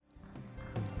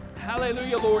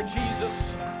Hallelujah, Lord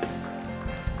Jesus.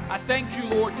 I thank you,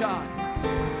 Lord God.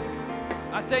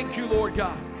 I thank you, Lord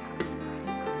God.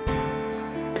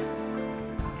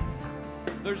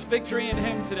 There's victory in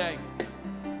Him today.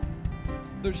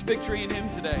 There's victory in Him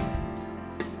today.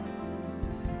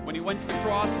 When He went to the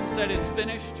cross and said it's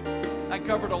finished, that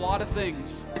covered a lot of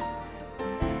things.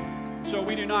 So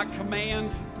we do not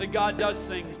command that God does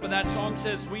things, but that song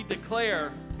says we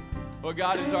declare what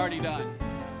God has already done.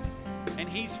 And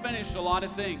He's finished a lot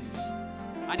of things.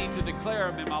 I need to declare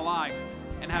Him in my life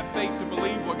and have faith to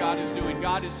believe what God is doing.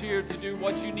 God is here to do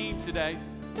what you need today.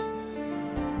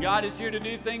 God is here to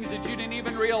do things that you didn't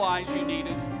even realize you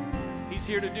needed. He's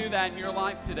here to do that in your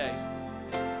life today.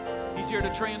 He's here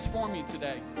to transform you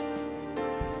today.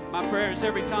 My prayer is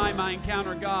every time I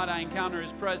encounter God, I encounter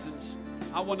His presence.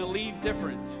 I want to leave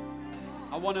different.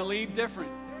 I want to leave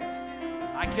different.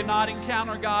 I cannot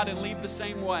encounter God and leave the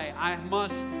same way. I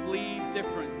must leave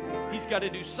different. He's got to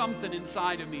do something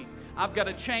inside of me. I've got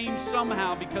to change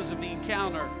somehow because of the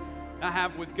encounter I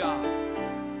have with God.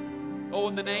 Oh,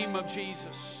 in the name of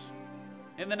Jesus.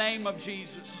 In the name of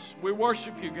Jesus, we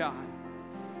worship you, God.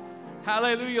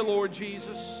 Hallelujah, Lord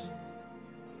Jesus.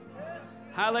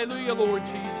 Hallelujah, Lord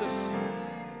Jesus.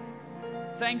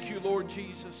 Thank you, Lord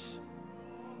Jesus.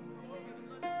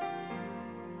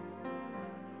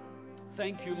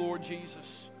 Thank you, Lord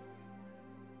Jesus.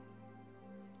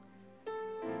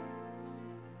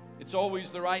 It's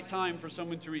always the right time for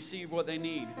someone to receive what they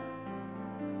need.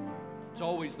 It's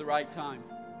always the right time.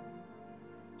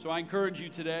 So I encourage you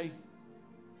today,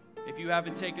 if you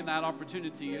haven't taken that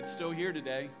opportunity, it's still here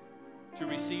today to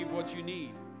receive what you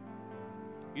need.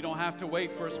 You don't have to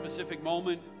wait for a specific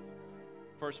moment,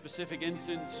 for a specific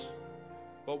instance.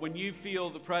 But when you feel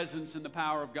the presence and the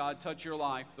power of God touch your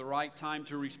life, the right time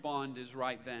to respond is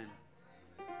right then.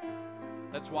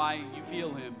 That's why you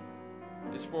feel Him,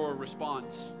 is for a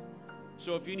response.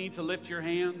 So if you need to lift your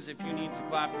hands, if you need to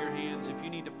clap your hands, if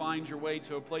you need to find your way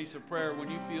to a place of prayer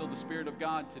when you feel the Spirit of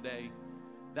God today,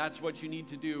 that's what you need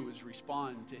to do, is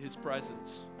respond to His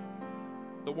presence.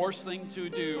 The worst thing to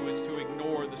do is to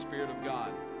ignore the Spirit of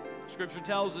God. Scripture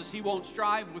tells us He won't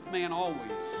strive with man always.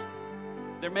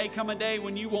 There may come a day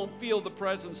when you won't feel the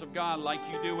presence of God like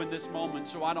you do in this moment,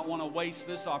 so I don't want to waste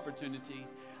this opportunity.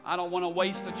 I don't want to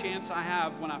waste a chance I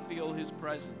have when I feel His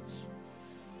presence.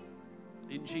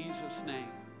 In Jesus'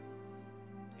 name.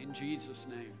 In Jesus'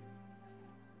 name.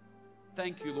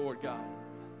 Thank you, Lord God.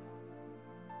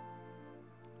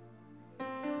 We're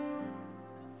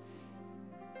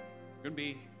going to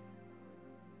be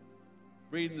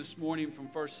reading this morning from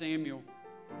 1 Samuel.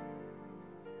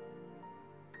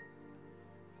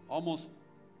 Almost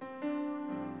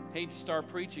hate to start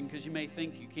preaching because you may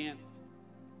think you can't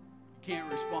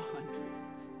respond.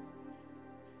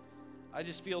 I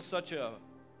just feel such a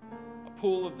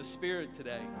pull of the Spirit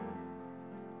today.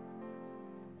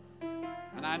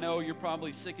 And I know you're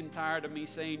probably sick and tired of me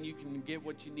saying you can get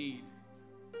what you need.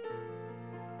 I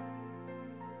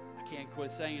can't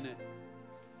quit saying it.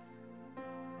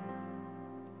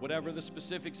 Whatever the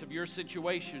specifics of your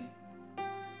situation,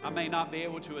 I may not be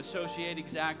able to associate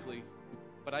exactly,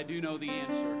 but I do know the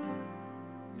answer,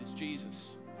 and it's Jesus.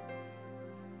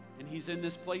 And He's in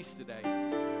this place today.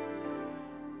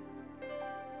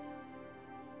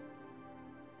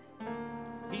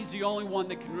 He's the only one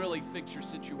that can really fix your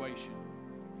situation.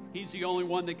 He's the only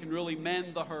one that can really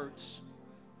mend the hurts.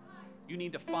 You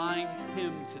need to find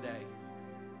Him today.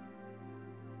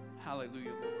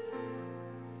 Hallelujah, Lord.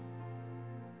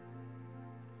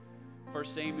 1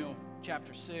 Samuel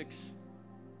chapter 6.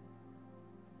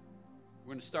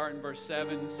 We're going to start in verse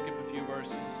 7, skip a few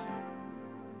verses.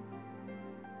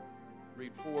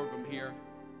 Read 4 of them here.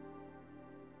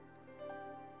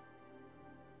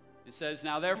 It says,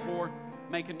 "Now therefore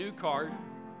make a new cart,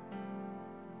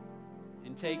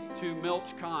 and take 2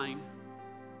 milch kine,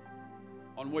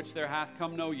 on which there hath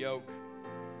come no yoke."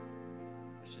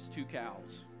 That's just 2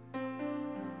 cows.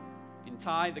 "And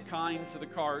tie the kine to the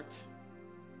cart,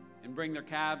 and bring their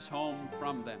calves home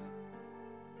from them."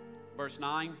 Verse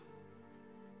 9,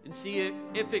 "And see it,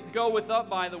 if it goeth up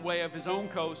by the way of his own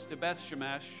coast to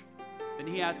Bethshemesh, then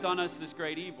he hath done us this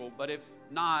great evil. But if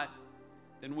not,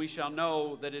 then we shall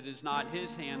know that it is not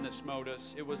his hand that smote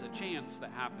us. It was a chance that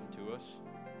happened to us."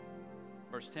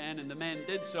 Verse 10, "And the men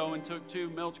did so, and took 2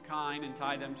 milch kine, and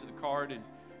tied them to the cart, and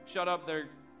shut up their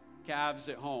calves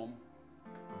at home."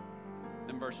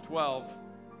 Then verse 12,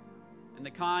 "And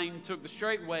the kine took the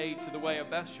straight way to the way of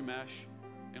Bethshemesh,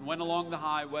 and went along the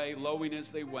highway, lowing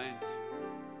as they went,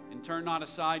 and turned not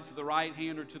aside to the right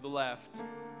hand or to the left.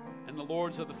 And the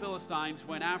lords of the Philistines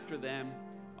went after them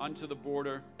unto the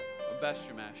border of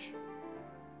Bethshemesh."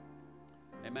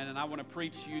 Amen. And I want to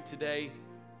preach to you today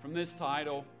from this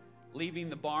title, Leaving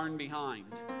the Barn Behind.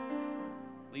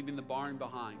 Leaving the barn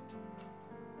behind.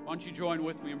 Why don't you join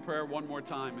with me in prayer one more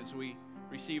time as we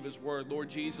receive His Word. Lord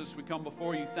Jesus, we come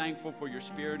before you thankful for your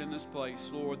Spirit in this place.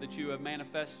 Lord, that you have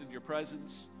manifested your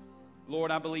presence.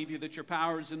 Lord, I believe you that your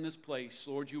power is in this place.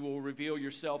 Lord, you will reveal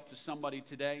yourself to somebody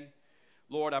today.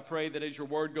 Lord, I pray that as your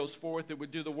Word goes forth, it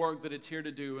would do the work that it's here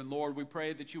to do. And Lord, we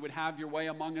pray that you would have your way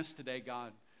among us today,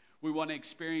 God. We want to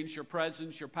experience your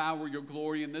presence, your power, your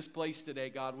glory in this place today,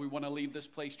 God. We want to leave this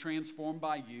place transformed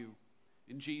by you.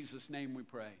 In Jesus' name we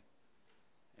pray.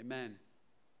 Amen.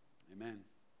 Amen.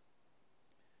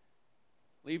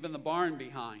 Leaving the barn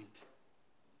behind.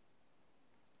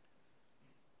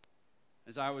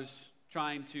 As I was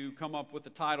trying to come up with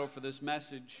a title for this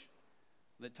message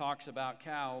that talks about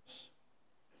cows,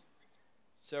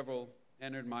 several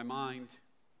entered my mind,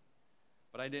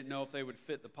 but I didn't know if they would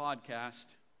fit the podcast.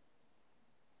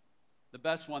 The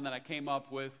best one that I came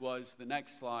up with was the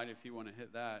next slide, if you want to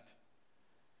hit that.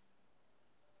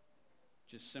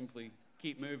 Just simply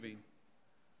keep moving.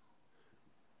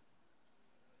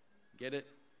 Get it?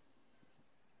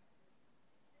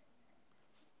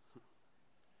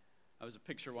 That was a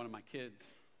picture of one of my kids.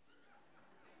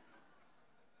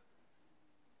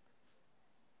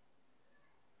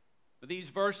 But these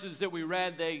verses that we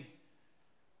read, they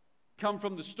come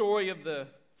from the story of the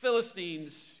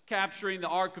Philistines capturing the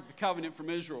Ark of the Covenant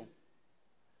from Israel.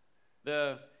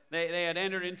 They had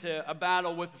entered into a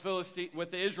battle with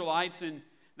the Israelites, and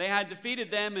they had defeated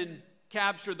them and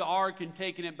captured the ark and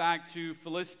taken it back to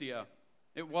Philistia.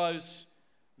 It was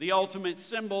the ultimate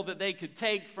symbol that they could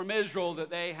take from Israel that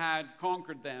they had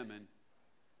conquered them. And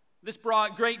this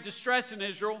brought great distress in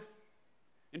Israel.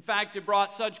 In fact, it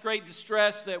brought such great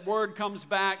distress that word comes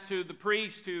back to the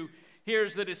priest who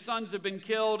hears that his sons have been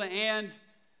killed and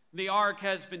the ark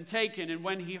has been taken. And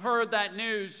when he heard that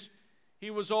news,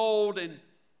 he was old, and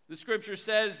the scripture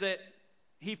says that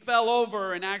he fell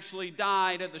over and actually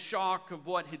died at the shock of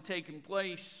what had taken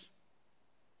place.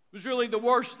 It was really the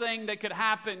worst thing that could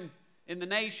happen in the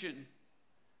nation.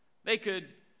 There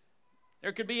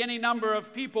could be any number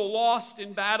of people lost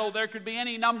in battle. There could be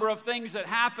any number of things that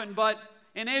happened, but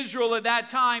in Israel at that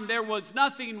time, there was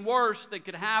nothing worse that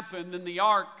could happen than the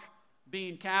ark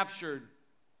being captured.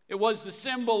 It was the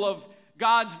symbol of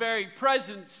God's very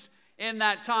presence in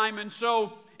that time, and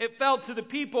so it felt to the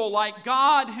people like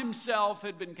God himself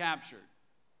had been captured.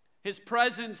 His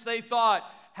presence, they thought,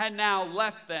 had now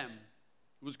left them.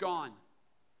 It was gone.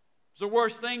 It was the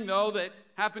worst thing, though, that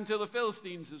happened to the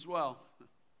Philistines as well.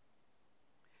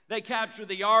 They captured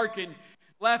the ark and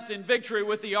left in victory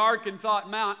with the ark and thought,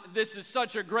 man, this is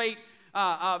such a great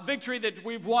victory that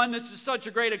we've won. This is such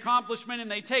a great accomplishment.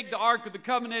 And they take the Ark of the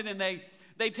Covenant and they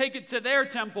take it to their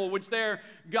temple, which their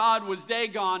god was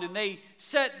Dagon, and they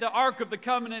set the Ark of the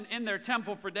Covenant in their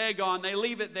temple for Dagon. They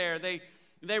leave it there.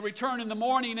 They return in the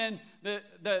morning, and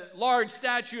the large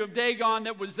statue of Dagon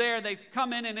that was there, they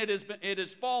come in and it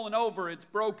has fallen over. It's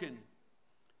broken.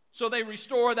 So they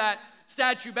restore that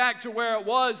statue back to where it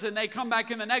was, and they come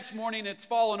back in the next morning, it's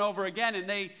fallen over again, and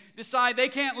they decide they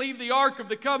can't leave the Ark of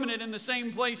the Covenant in the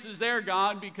same place as their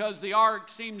God because the Ark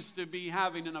seems to be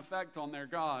having an effect on their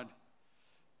God.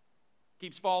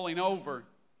 Keeps falling over.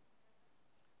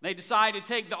 They decide to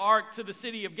take the ark to the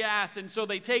city of Gath, and so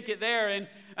they take it there, and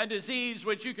a disease,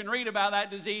 which you can read about that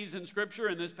disease in Scripture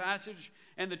in this passage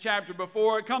and the chapter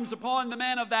before, it comes upon the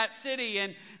men of that city,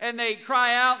 and they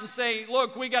cry out and say,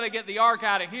 look, we got to get the ark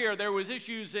out of here. There was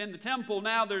issues in the temple,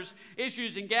 now there's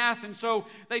issues in Gath, and so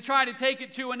they try to take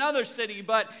it to another city,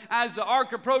 but as the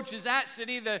ark approaches that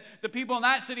city, the people in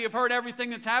that city have heard everything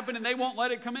that's happened, and they won't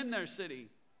let it come in their city.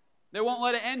 They won't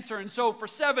let it enter. And so for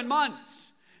 7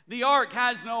 months, the ark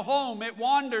has no home. It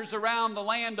wanders around the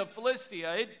land of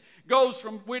Philistia. It goes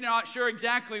from, we're not sure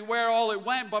exactly where all it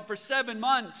went, but for 7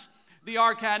 months, the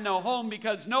ark had no home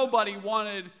because nobody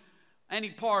wanted any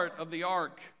part of the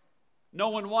ark. No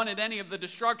one wanted any of the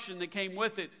destruction that came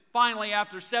with it. Finally,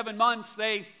 after 7 months,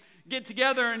 they get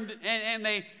together and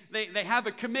they have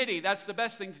a committee. That's the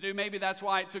best thing to do. Maybe that's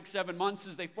why it took 7 months,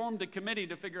 is they formed a committee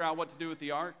to figure out what to do with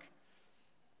the ark.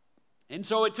 And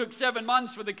so it took 7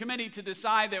 months for the committee to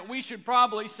decide that we should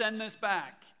probably send this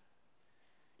back.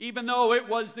 Even though it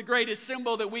was the greatest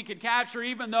symbol that we could capture,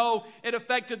 even though it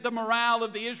affected the morale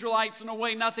of the Israelites in a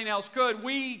way nothing else could,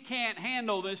 we can't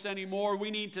handle this anymore.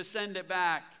 We need to send it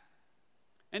back.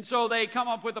 And so they come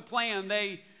up with a plan.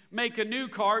 They make a new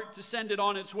cart to send it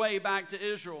on its way back to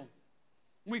Israel.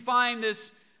 We find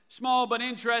this small but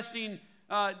interesting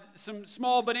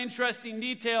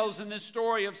details in this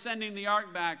story of sending the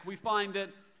ark back. We find that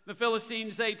the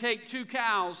Philistines, they take 2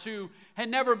 cows who had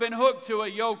never been hooked to a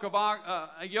yoke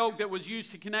that was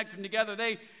used to connect them together.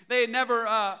 They had never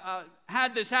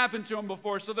had this happen to them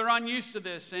before, so they're unused to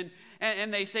this.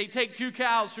 And they say, take 2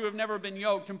 cows who have never been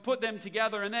yoked and put them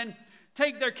together, and then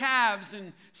take their calves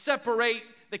and separate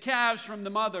the calves from the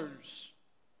mothers.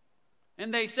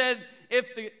 And they said,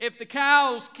 if the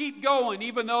cows keep going,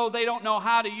 even though they don't know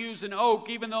how to use an yoke,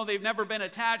 even though they've never been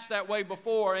attached that way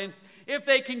before, and if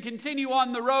they can continue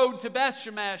on the road to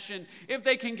Beth-Shemesh, and if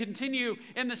they can continue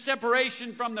in the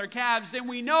separation from their calves, then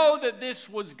we know that this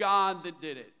was God that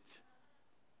did it.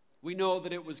 We know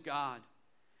that it was God.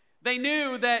 They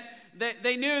knew that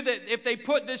if they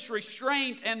put this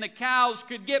restraint and the cows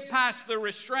could get past the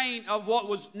restraint of what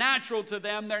was natural to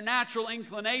them, their natural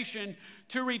inclination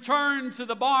to return to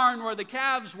the barn where the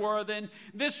calves were, then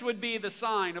this would be the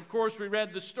sign. Of course, we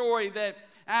read the story that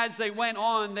as they went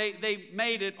on, they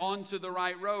made it onto the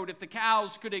right road. If the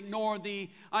cows could ignore the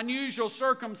unusual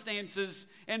circumstances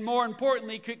and, more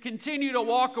importantly, could continue to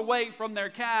walk away from their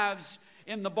calves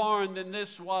in the barn, then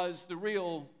this was the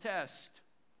real test.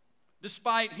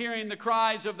 Despite hearing the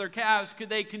cries of their calves, could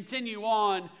they continue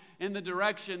on in the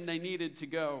direction they needed to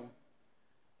go?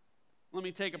 Let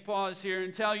me take a pause here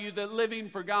and tell you that living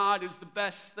for God is the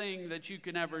best thing that you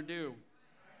can ever do.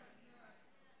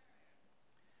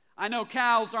 I know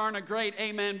cows aren't a great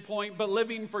amen point, but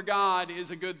living for God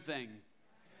is a good thing.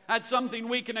 That's something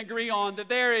we can agree on, that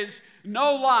there is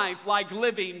no life like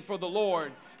living for the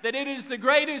Lord, that it is the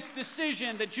greatest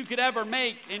decision that you could ever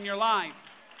make in your life.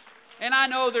 And I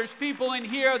know there's people in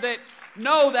here that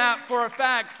know that for a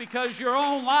fact, because your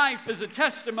own life is a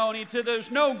testimony to there's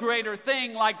no greater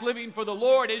thing like living for the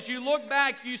Lord. As you look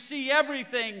back, you see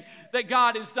everything that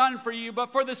God has done for you.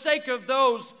 But for the sake of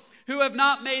those who have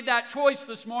not made that choice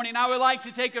this morning, I would like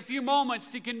to take a few moments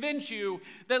to convince you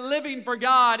that living for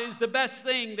God is the best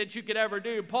thing that you could ever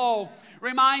do. Paul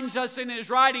reminds us in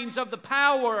his writings of the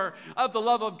power of the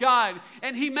love of God.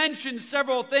 And he mentions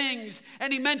several things,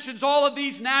 and he mentions all of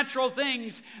these natural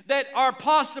things that are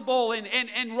possible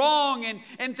and wrong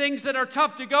and things that are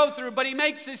tough to go through. But he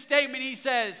makes this statement, he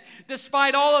says,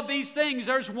 despite all of these things,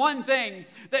 there's one thing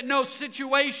that no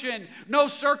situation, no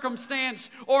circumstance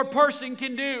or person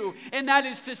can do, and that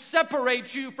is to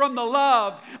separate you from the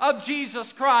love of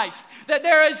Jesus Christ. That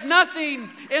there is nothing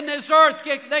in this earth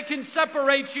that can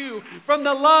separate you from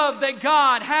the love that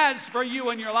God has for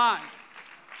you in your life.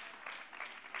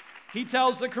 He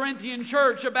tells the Corinthian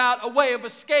church about a way of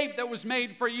escape that was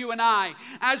made for you and I.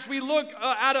 As we look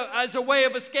as a way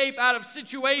of escape out of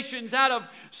situations, out of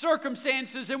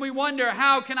circumstances, and we wonder,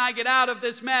 how can I get out of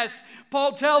this mess?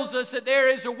 Paul tells us that there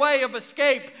is a way of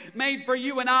escape made for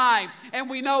you and I. And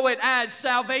we know it as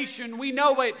salvation. We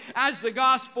know it as the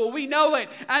gospel. We know it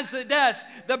as the death,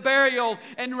 the burial,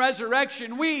 and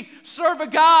resurrection. We serve a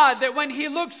God that when He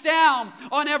looks down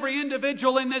on every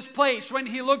individual in this place, when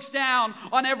He looks down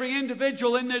on every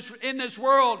individual in this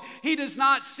world, He does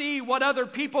not see what other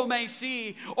people may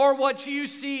see or what you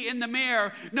see in the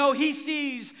mirror. No, He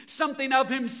sees something of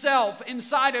Himself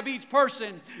inside of each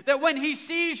person. That when He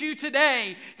sees you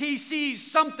today, He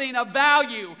sees something of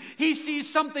value. He sees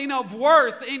something of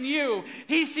worth in you.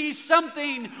 He sees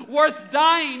something worth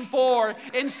dying for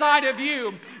inside of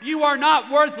you. You are not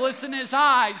worthless in His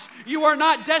eyes. You are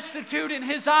not destitute in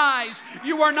His eyes.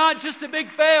 You are not just a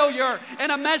big failure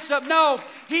and a mess up. No,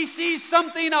 He sees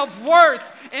something of worth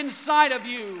inside of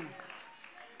you.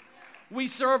 We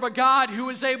serve a God who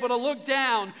is able to look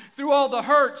down through all the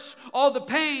hurts, all the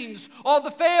pains, all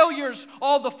the failures,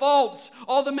 all the faults,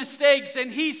 all the mistakes, and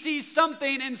He sees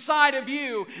something inside of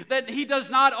you that He does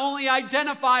not only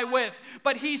identify with,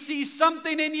 but He sees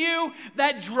something in you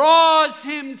that draws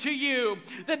Him to you.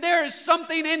 That there is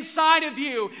something inside of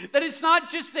you, that it's not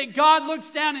just that God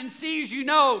looks down and sees you.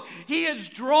 No, He is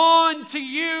drawn to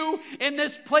you in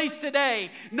this place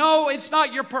today. No, it's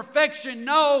not your perfection.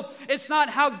 No, it's not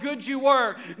how good you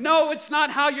were. No, it's not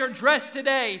how you're dressed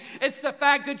today. It's the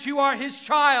fact that you are His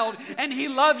child and He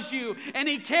loves you and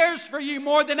He cares for you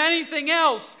more than anything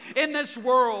else in this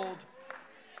world.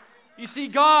 You see,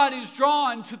 God is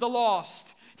drawn to the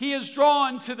lost. He is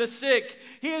drawn to the sick.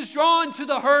 He is drawn to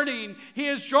the hurting. He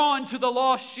is drawn to the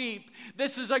lost sheep.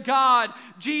 This is a God,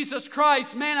 Jesus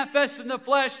Christ, manifest in the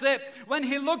flesh, that when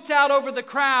He looked out over the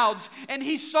crowds and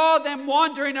He saw them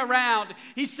wandering around,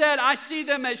 He said, I see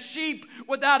them as sheep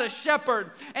without a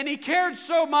shepherd. And He cared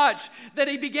so much that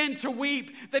He began to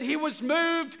weep, that He was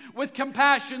moved with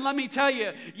compassion. Let me tell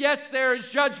you, yes, there is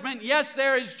judgment. Yes,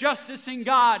 there is justice in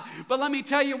God. But let me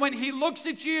tell you, when He looks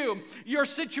at you, your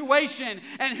situation,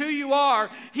 and who you are,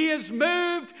 He is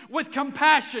moved with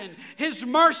compassion. His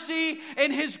mercy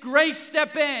and His grace grace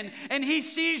step in, and He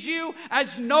sees you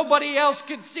as nobody else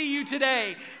could see you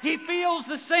today. He feels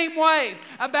the same way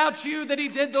about you that He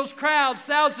did those crowds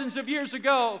thousands of years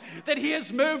ago, that He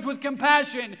is moved with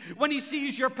compassion when He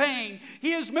sees your pain.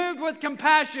 He is moved with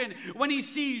compassion when He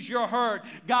sees your hurt.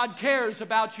 God cares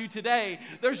about you today.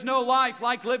 There's no life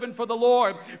like living for the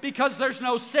Lord, because there's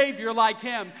no Savior like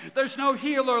Him. There's no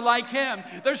healer like Him.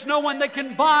 There's no one that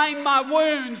can bind my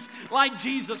wounds like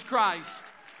Jesus Christ.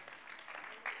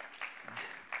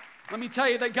 Let me tell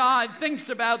you that God thinks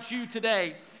about you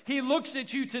today. He looks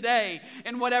at you today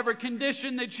in whatever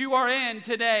condition that you are in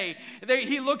today.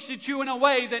 He looks at you in a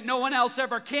way that no one else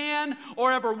ever can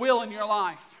or ever will in your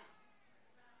life.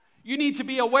 You need to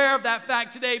be aware of that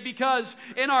fact today, because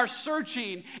in our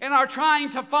searching, in our trying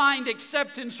to find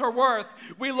acceptance or worth,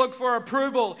 we look for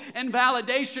approval and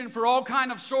validation from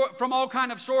all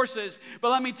kind of sources.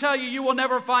 But let me tell you, you will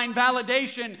never find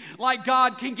validation like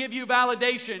God can give you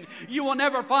validation. You will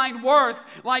never find worth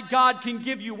like God can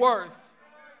give you worth.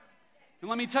 And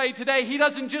let me tell you today, He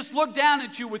doesn't just look down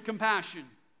at you with compassion.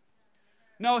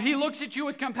 No, He looks at you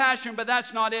with compassion, but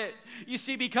that's not it. You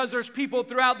see, because there's people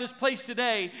throughout this place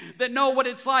today that know what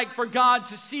it's like for God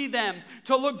to see them,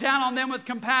 to look down on them with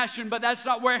compassion, but that's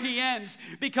not where He ends.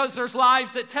 Because there's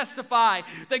lives that testify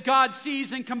that God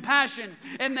sees in compassion,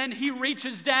 and then He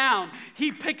reaches down.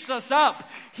 He picks us up.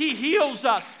 He heals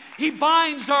us. He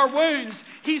binds our wounds.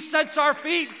 He sets our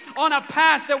feet on a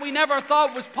path that we never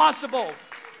thought was possible.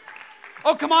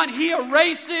 Oh, come on, He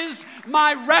erases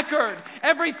my record.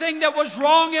 Everything that was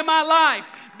wrong in my life,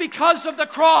 because of the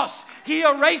cross, He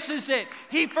erases it.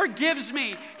 He forgives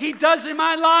me. He does in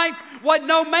my life what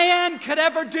no man could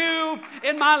ever do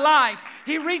in my life.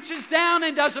 He reaches down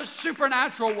and does a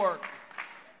supernatural work.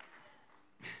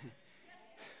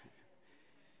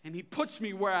 And He puts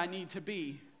me where I need to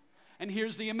be. And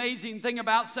here's the amazing thing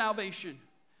about salvation,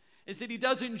 is that He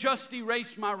doesn't just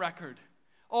erase my record.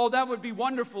 Oh, that would be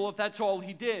wonderful if that's all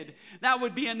He did. That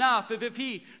would be enough if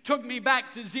He took me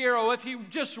back to zero, if He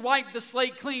just wiped the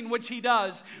slate clean, which He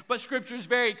does. But Scripture is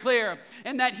very clear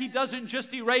in that He doesn't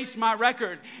just erase my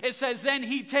record. It says then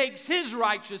He takes His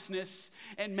righteousness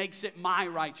and makes it my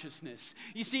righteousness.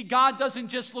 You see, God doesn't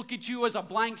just look at you as a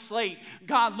blank slate.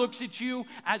 God looks at you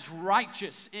as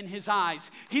righteous in His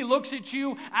eyes. He looks at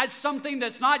you as something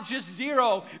that's not just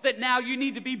zero, that now you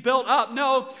need to be built up.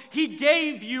 No, He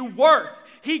gave you worth.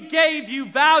 He gave you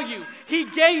value. He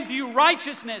gave you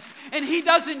righteousness. And He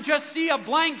doesn't just see a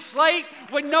blank slate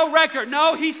with no record.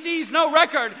 No, He sees no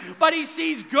record, but He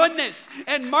sees goodness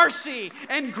and mercy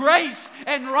and grace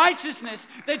and righteousness,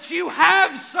 that you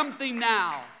have something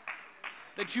now,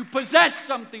 that you possess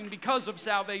something because of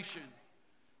salvation.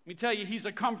 Let me tell you, He's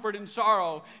a comfort in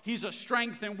sorrow. He's a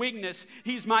strength in weakness.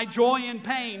 He's my joy in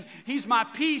pain. He's my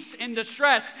peace in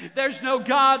distress. There's no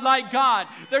God like God.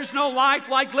 There's no life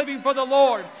like living for the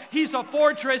Lord. He's a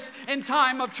fortress in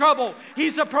time of trouble.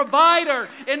 He's a provider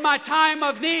in my time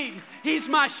of need. He's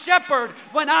my shepherd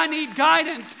when I need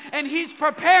guidance. And He's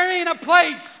preparing a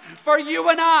place for you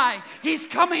and I. He's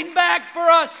coming back for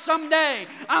us someday.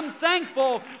 I'm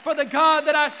thankful for the God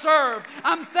that I serve.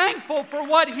 I'm thankful for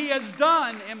what He has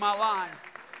done in my life.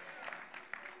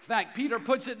 In fact, Peter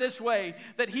puts it this way,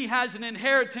 that He has an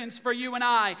inheritance for you and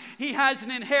I. He has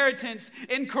an inheritance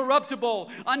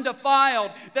incorruptible,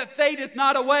 undefiled, that fadeth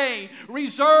not away,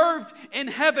 reserved in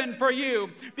heaven for you.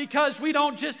 Because we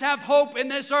don't just have hope in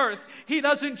this earth. He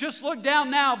doesn't just look down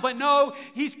now, but no,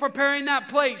 He's preparing that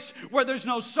place where there's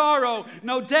no sorrow,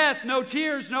 no death, no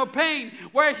tears, no pain,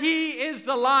 where He is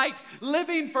the light.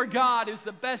 Living for God is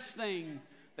the best thing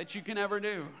that you can ever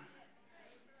do.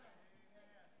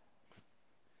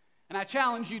 And I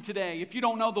challenge you today, if you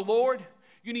don't know the Lord,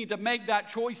 you need to make that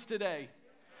choice today.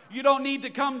 You don't need to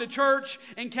come to church,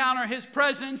 encounter His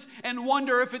presence, and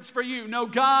wonder if it's for you. No,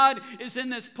 God is in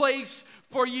this place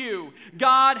for you.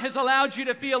 God has allowed you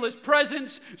to feel His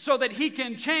presence so that He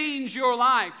can change your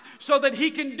life, so that He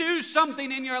can do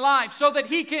something in your life, so that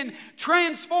He can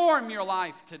transform your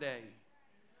life today.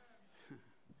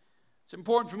 It's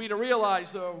important for me to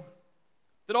realize, though,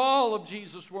 that all of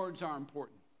Jesus' words are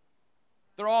important.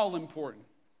 They're all important,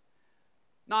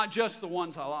 not just the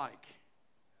ones I like.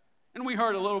 And we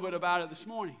heard a little bit about it this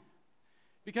morning.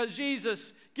 Because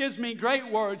Jesus gives me great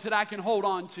words that I can hold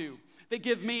on to. They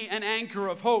give me an anchor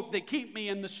of hope. They keep me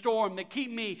in the storm. They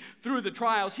keep me through the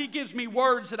trials. He gives me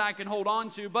words that I can hold on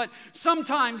to. But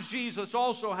sometimes Jesus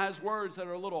also has words that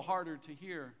are a little harder to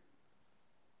hear.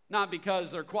 Not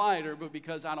because they're quieter, but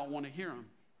because I don't want to hear them.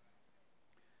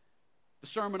 The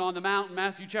Sermon on the Mount,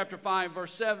 Matthew chapter 5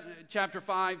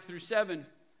 through 7,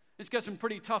 it's got some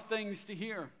pretty tough things to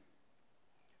hear.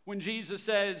 when Jesus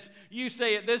says, you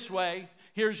say it this way,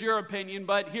 here's your opinion,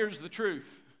 but here's the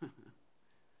truth.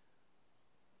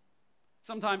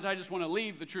 Sometimes I just want to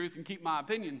leave the truth and keep my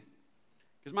opinion,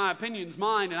 because my opinion's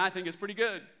mine and I think it's pretty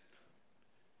good.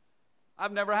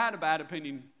 I've never had a bad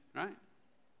opinion, right?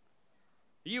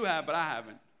 You have, but I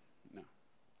haven't. No.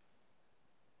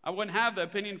 I wouldn't have the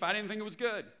opinion if I didn't think it was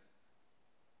good.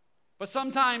 But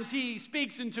sometimes He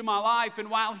speaks into my life, and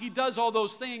while He does all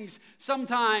those things,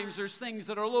 sometimes there's things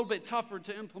that are a little bit tougher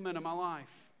to implement in my life.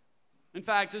 In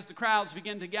fact, as the crowds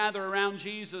begin to gather around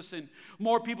Jesus and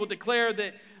more people declare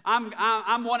that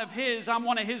I'm one of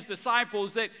His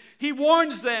disciples, that He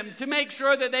warns them to make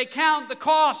sure that they count the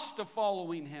cost of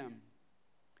following Him.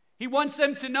 He wants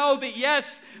them to know that,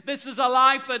 yes, this is a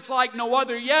life that's like no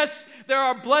other. Yes, there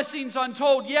are blessings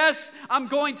untold. Yes, I'm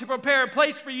going to prepare a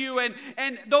place for you,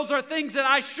 and those are things that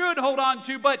I should hold on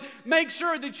to, but make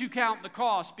sure that you count the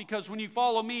cost, because when you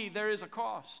follow me, there is a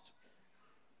cost.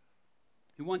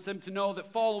 He wants them to know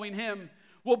that following Him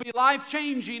will be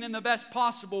life-changing in the best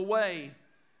possible way,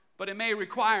 but it may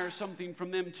require something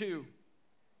from them too.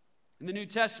 In the New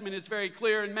Testament, it's very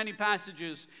clear in many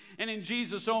passages and in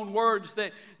Jesus' own words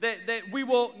that we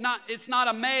will not, it's not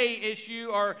a may issue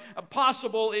or a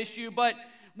possible issue, but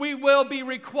we will be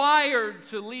required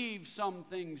to leave some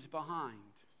things behind.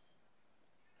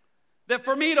 That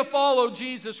for me to follow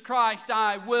Jesus Christ,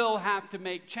 I will have to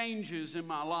make changes in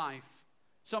my life,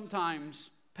 sometimes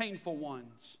painful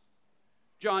ones.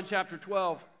 John chapter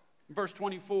 12, verse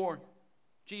 24,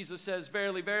 Jesus says,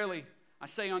 verily, verily, I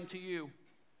say unto you,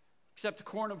 except a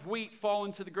corn of wheat fall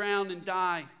into the ground and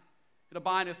die, it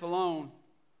abideth alone.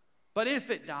 But if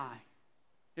it die,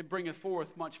 it bringeth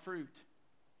forth much fruit.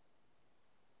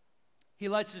 He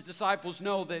lets His disciples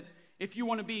know that if you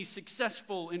want to be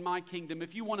successful in my kingdom,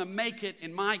 if you want to make it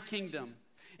in my kingdom,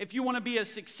 if you want to be a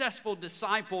successful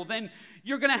disciple, then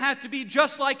you're going to have to be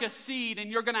just like a seed,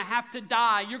 and you're going to have to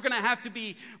die. You're going to have to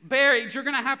be buried. You're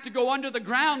going to have to go under the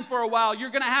ground for a while. You're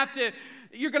going to have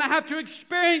to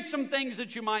experience some things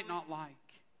that you might not like.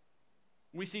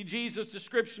 We see Jesus'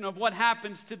 description of what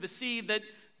happens to the seed that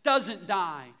doesn't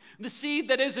die. The seed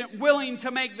that isn't willing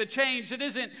to make the change, that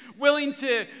isn't willing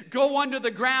to go under the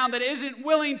ground, that isn't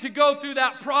willing to go through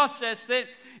that process, that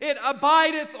it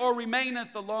abideth or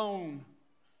remaineth alone,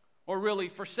 or really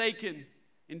forsaken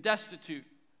and destitute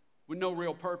with no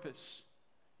real purpose.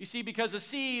 You see, because a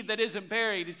seed that isn't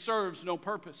buried, it serves no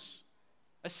purpose.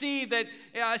 A seed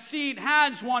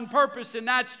has one purpose, and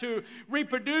that's to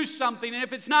reproduce something. And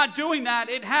if it's not doing that,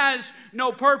 it has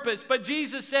no purpose. But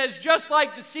Jesus says, just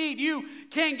like the seed, you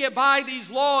can't get by these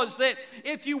laws, that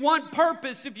if you want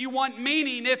purpose, if you want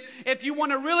meaning, if you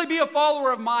want to really be a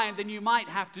follower of mine, then you might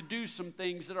have to do some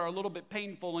things that are a little bit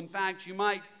painful. In fact, you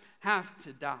might have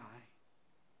to die.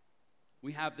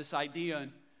 We have this idea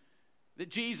that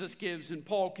Jesus gives, and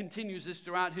Paul continues this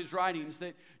throughout his writings,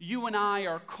 that you and I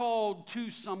are called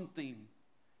to something.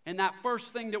 And that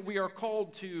first thing that we are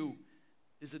called to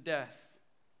is a death.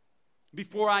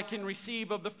 Before I can receive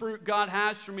of the fruit God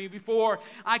has for me, before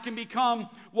I can become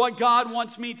what God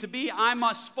wants me to be, I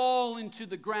must fall into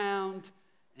the ground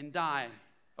and die.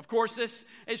 Of course, this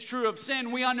is true of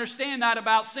sin. We understand that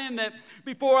about sin, that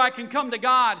before I can come to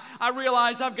God, I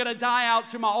realize I've got to die out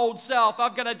to my old self.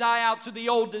 I've got to die out to the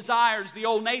old desires, the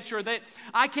old nature, that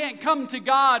I can't come to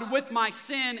God with my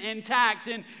sin intact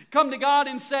and come to God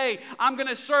and say, I'm going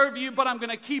to serve you, but I'm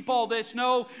going to keep all this.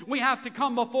 No, we have to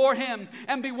come before Him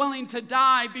and be willing to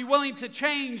die, be willing to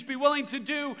change, be willing to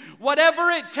do whatever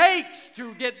it takes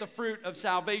to get the fruit of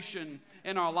salvation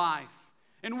in our life.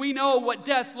 And we know what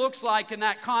death looks like in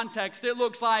that context. It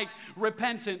looks like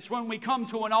repentance. When we come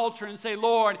to an altar and say,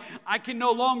 Lord, I can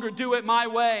no longer do it my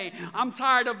way. I'm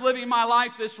tired of living my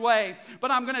life this way, but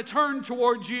I'm going to turn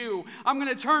towards you. I'm going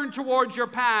to turn towards your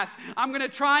path. I'm going to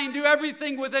try and do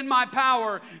everything within my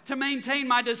power to maintain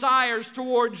my desires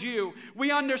towards you.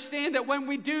 We understand that when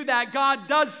we do that, God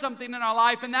does something in our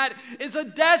life, and that is a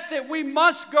death that we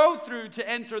must go through to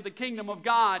enter the kingdom of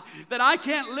God, that I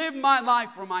can't live my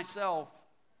life for myself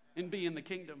and be in the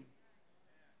kingdom.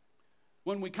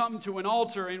 When we come to an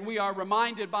altar and we are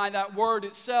reminded by that word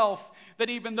itself that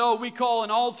even though we call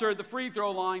an altar the free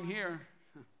throw line here,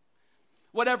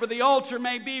 whatever the altar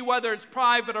may be, whether it's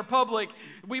private or public,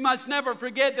 we must never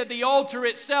forget that the altar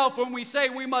itself, when we say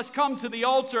we must come to the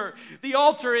altar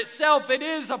itself, it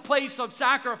is a place of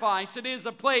sacrifice. It is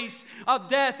a place of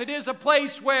death. It is a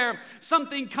place where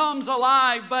something comes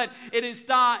alive, but it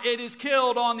is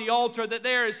killed on the altar, that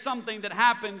there is something that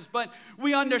happens. But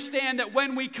we understand that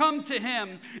when we come to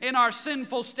Him in our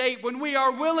sinful state, when we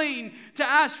are willing to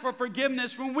ask for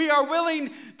forgiveness, when we are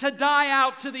willing to die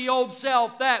out to the old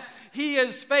self, that He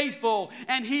is faithful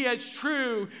and He is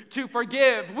true to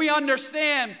forgive. We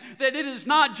understand that it is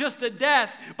not just a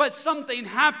death, but something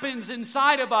happens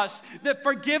inside of us, that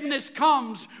forgiveness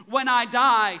comes when I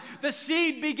die. The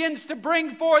seed begins to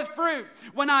bring forth fruit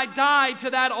when I die to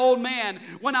that old man,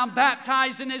 when I'm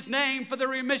baptized in His name for the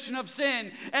remission of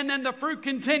sin. And then the fruit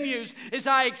continues as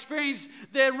I experience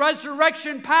the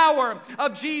resurrection power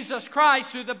of Jesus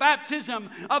Christ through the baptism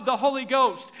of the Holy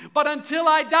Ghost. But until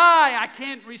I die, I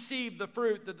can't receive the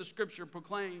fruit that the Scripture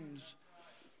proclaims.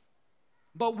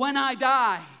 But when I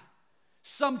die,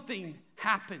 something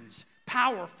happens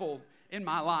powerful in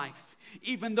my life.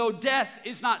 Even though death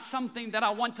is not something that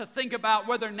I want to think about,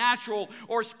 whether natural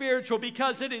or spiritual,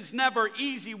 because it is never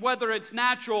easy, whether it's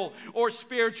natural or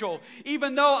spiritual.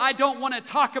 Even though I don't want to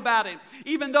talk about it,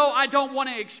 even though I don't want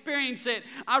to experience it,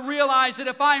 I realize that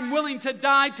if I'm willing to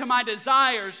die to my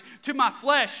desires, to my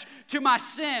flesh, to my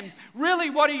sin, really,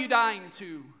 what are you dying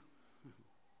to?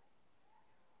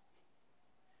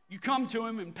 You come to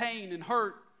Him in pain and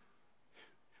hurt,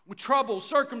 with trouble,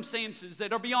 circumstances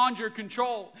that are beyond your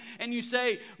control. And you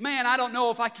say, man, I don't know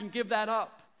if I can give that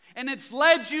up. And it's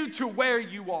led you to where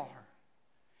you are.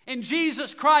 And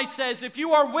Jesus Christ says, if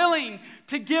you are willing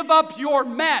to give up your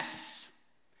mess,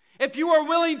 if you are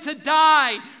willing to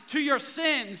die to your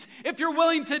sins, if you're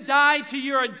willing to die to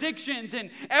your addictions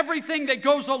and everything that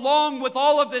goes along with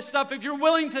all of this stuff, if you're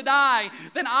willing to die,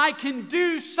 then I can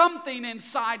do something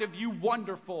inside of you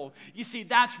wonderful. You see,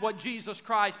 that's what Jesus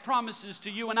Christ promises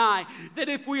to you and I, that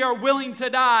if we are willing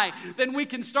to die, then we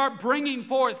can start bringing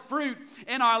forth fruit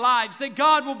in our lives, that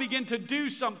God will begin to do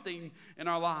something in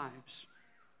our lives.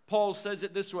 Paul says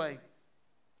it this way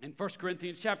in 1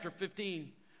 Corinthians chapter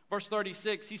 15. Verse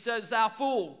 36, he says, thou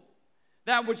fool,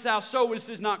 that which thou sowest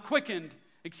is not quickened,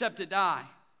 except it die.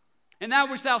 And that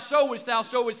which thou sowest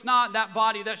not that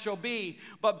body that shall be,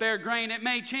 but bear grain. It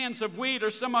may chance of wheat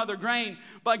or some other grain,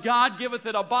 but God giveth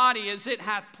it a body as it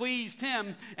hath pleased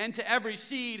Him, and to every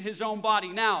seed his own body.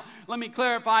 Now, let me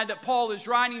clarify that Paul is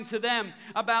writing to them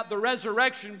about the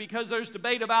resurrection, because there's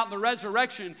debate about the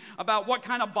resurrection, about what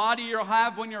kind of body you'll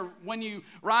have when you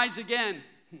rise again.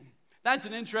 That's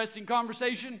an interesting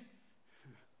conversation.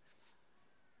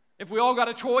 If we all got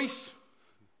a choice,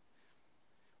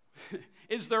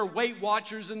 is there Weight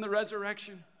Watchers in the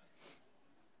resurrection?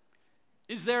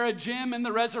 Is there a gym in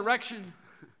the resurrection?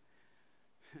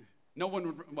 No one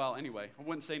would, well, anyway, I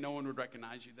wouldn't say no one would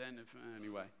recognize you then,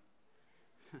 anyway.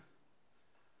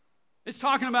 It's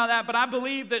talking about that, but I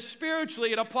believe that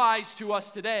spiritually it applies to us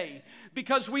today,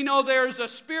 because we know there's a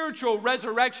spiritual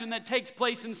resurrection that takes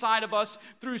place inside of us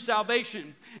through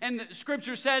salvation. And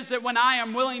Scripture says that when I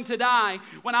am willing to die,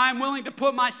 when I am willing to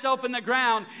put myself in the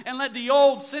ground and let the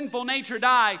old sinful nature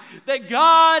die, that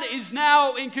God is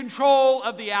now in control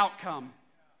of the outcome.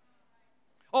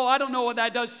 Oh, I don't know what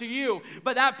that does to you,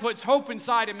 but that puts hope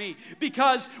inside of me,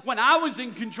 because when I was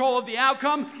in control of the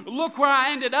outcome, look where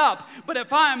I ended up. But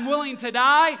if I am willing to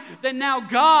die, then now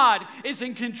God is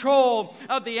in control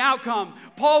of the outcome.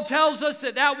 Paul tells us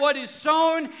that what is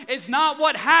sown is not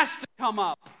what has to come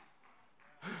up.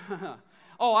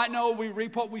 Oh, I know we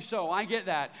reap what we sow. I get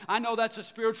that. I know that's a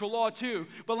spiritual law too.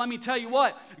 But let me tell you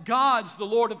what, God's the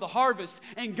Lord of the harvest,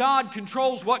 and God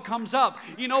controls what comes up.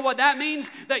 You know what that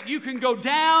means? That you can go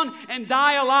down and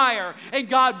die a liar, and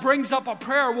God brings up a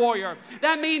prayer warrior.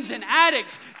 That means an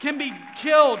addict can be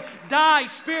killed, die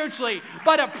spiritually,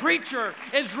 but a preacher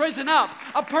is risen up.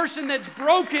 A person that's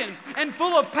broken and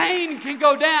full of pain can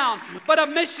go down, but a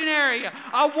missionary,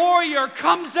 a warrior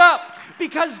comes up,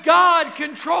 because God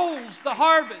controls the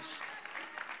harvest.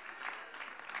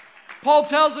 Paul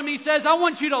tells him, he says, I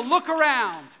want you to look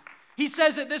around. He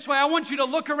says it this way, I want you to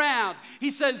look around.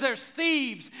 He says there's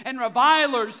thieves and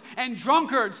revilers and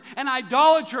drunkards and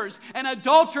idolaters and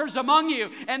adulterers among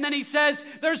you. And then he says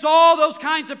there's all those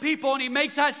kinds of people, and he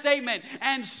makes that statement.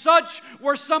 And such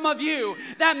were some of you.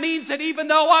 That means that even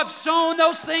though I've sown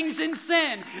those things in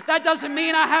sin, that doesn't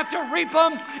mean I have to reap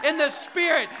them in the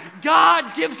Spirit.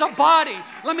 God gives a body.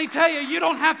 Let me tell you, you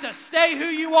don't have to stay who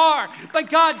you are, but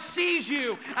God sees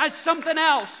you as something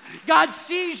else. God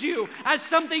sees you as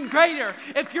something greater.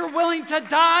 If you're willing to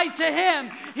die to Him,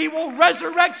 He will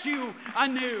resurrect you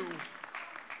anew.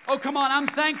 Oh, come on, I'm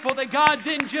thankful that God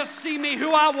didn't just see me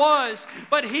who I was,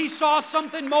 but He saw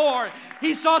something more.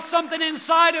 He saw something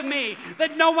inside of me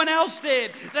that no one else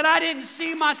did, that I didn't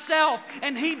see myself,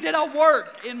 and He did a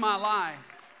work in my life.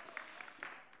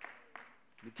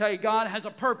 Let me tell you, God has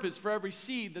a purpose for every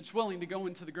seed that's willing to go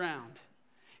into the ground.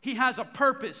 He has a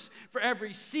purpose for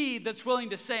every seed that's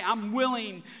willing to say, I'm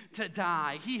willing to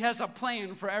die. He has a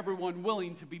plan for everyone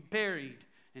willing to be buried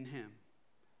in Him.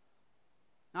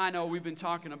 I know we've been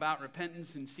talking about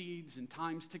repentance and seeds and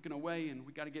time's ticking away, and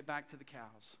we got to get back to the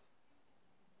cows.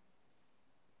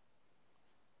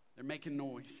 They're making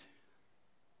noise.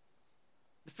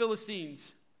 The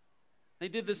Philistines, they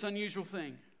did this unusual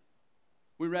thing.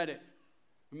 We read it.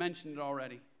 We mentioned it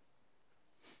already.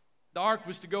 The ark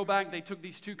was to go back. They took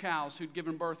these 2 cows who'd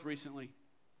given birth recently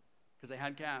because they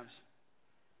had calves.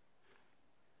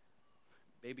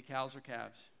 Baby cows are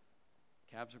calves.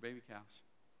 Calves are baby cows.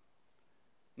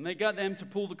 And they got them to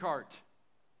pull the cart.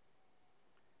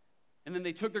 And then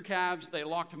they took their calves, they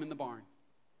locked them in the barn.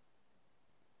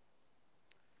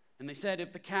 And they said,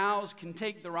 if the cows can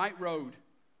take the right road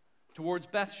towards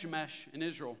Beth Shemesh in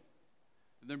Israel,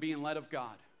 then they're being led of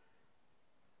God.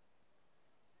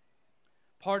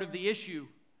 Part of the issue,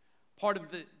 part of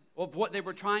what they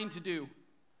were trying to do,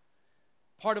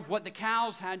 part of what the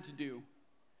cows had to do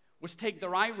was take the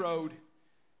right road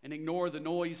and ignore the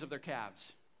noise of their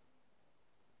calves.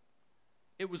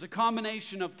 It was a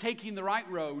combination of taking the right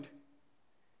road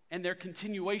and their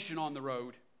continuation on the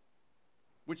road,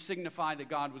 which signified that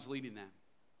God was leading them.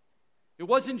 It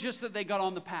wasn't just that they got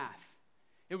on the path.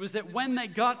 It was that when they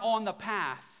got on the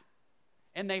path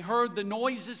and they heard the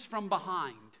noises from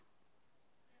behind,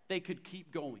 they could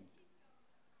keep going.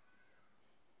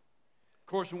 Of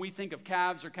course, when we think of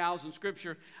calves or cows in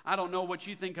Scripture, I don't know what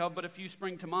you think of, but a few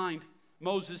spring to mind.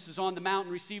 Moses is on the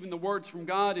mountain receiving the words from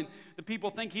God, and the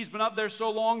people think he's been up there so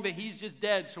long that he's just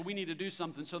dead, so we need to do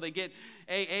something. So they get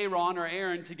Aaron or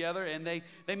Aaron together, and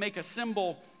they make a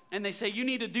symbol, and they say, you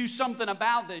need to do something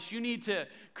about this. You need to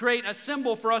create a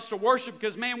symbol for us to worship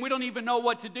because, man, we don't even know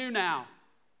what to do now.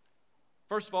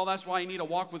 First of all, that's why you need to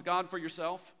walk with God for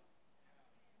yourself.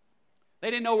 They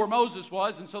didn't know where Moses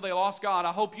was, and so they lost God.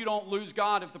 I hope you don't lose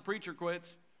God if the preacher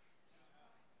quits.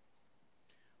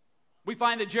 We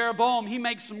find that Jeroboam, he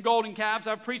makes some golden calves.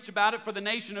 I've preached about it for the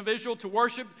nation of Israel to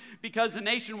worship because the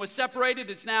nation was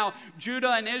separated. It's now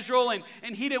Judah and Israel,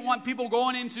 and he didn't want people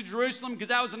going into Jerusalem because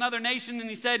that was another nation. And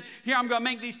he said, here, I'm going to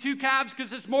make these 2 calves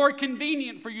because it's more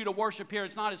convenient for you to worship here.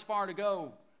 It's not as far to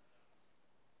go.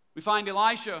 We find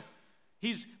Elisha.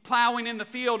 He's plowing in the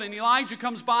field, and Elijah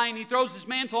comes by, and he throws his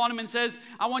mantle on him and says,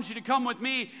 I want you to come with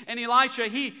me. And Elisha,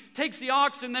 he takes the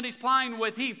oxen that he's plowing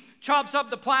with. He chops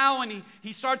up the plow, and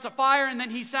he starts a fire, and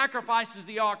then he sacrifices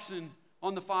the oxen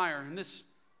on the fire. And the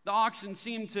oxen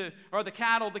or the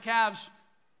cattle, the calves,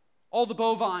 all the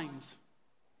bovines,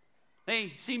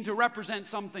 they seem to represent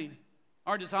something,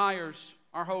 our desires,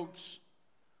 our hopes,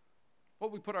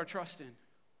 what we put our trust in.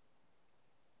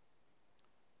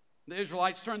 The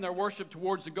Israelites turned their worship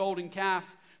towards the golden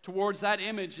calf, towards that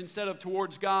image instead of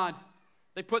towards God.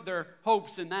 They put their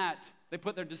hopes in that. They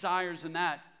put their desires in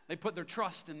that. They put their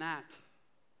trust in that.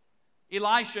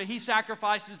 Elisha, he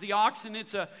sacrifices the oxen.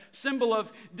 It's a symbol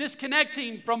of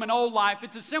disconnecting from an old life.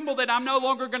 It's a symbol that I'm no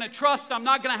longer going to trust. I'm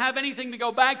not going to have anything to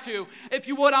go back to. If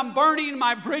you would, I'm burning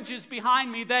my bridges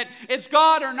behind me, that it's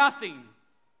God or nothing. And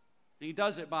he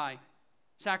does it by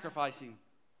sacrificing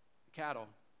cattle.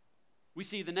 We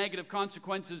see the negative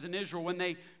consequences in Israel when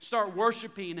they start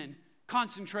worshiping and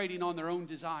concentrating on their own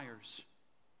desires.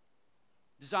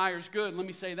 Desire's good, let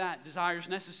me say that. Desire's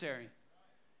necessary.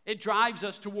 It drives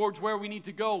us towards where we need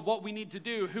to go, what we need to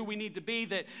do, who we need to be.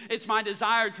 That it's my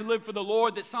desire to live for the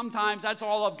Lord, that sometimes that's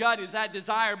all I've got is that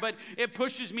desire. But it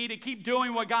pushes me to keep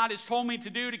doing what God has told me to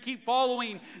do, to keep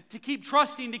following, to keep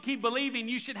trusting, to keep believing.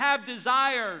 You should have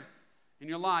desire in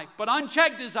your life. But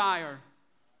unchecked desire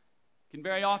can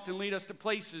very often lead us to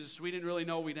places we didn't really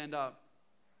know we'd end up.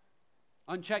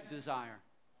 Unchecked desire.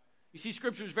 You see,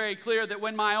 Scripture is very clear that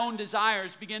when my own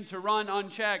desires begin to run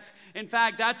unchecked, in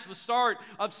fact, that's the start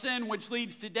of sin, which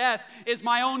leads to death, is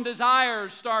my own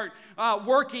desires start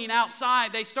working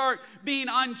outside. They start being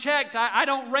unchecked. I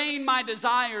don't rein my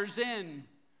desires in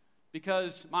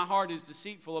because my heart is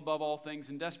deceitful above all things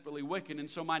and desperately wicked, and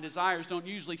so my desires don't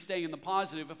usually stay in the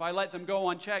positive. If I let them go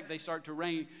unchecked, they start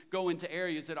to go into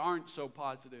areas that aren't so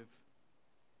positive.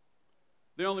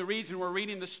 The only reason we're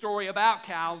reading the story about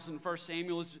cows in 1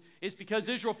 Samuel is because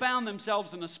Israel found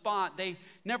themselves in a spot they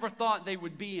never thought they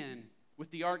would be in, with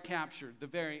the ark captured, the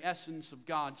very essence of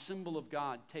God, symbol of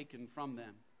God taken from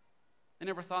them. They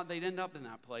never thought they'd end up in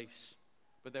that place,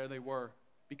 but there they were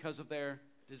because of their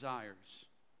desires.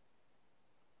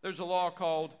 There's a law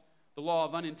called the law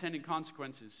of unintended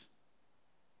consequences.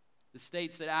 It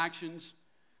states that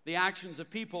the actions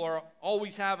of people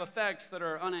always have effects that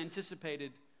are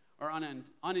unanticipated or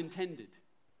unintended.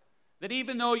 That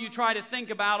even though you try to think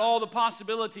about all the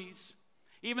possibilities,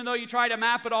 even though you try to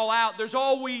map it all out, there's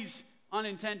always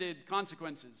unintended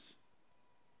consequences.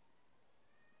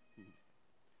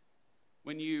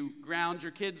 When you ground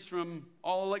your kids from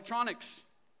all electronics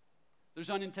There's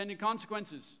unintended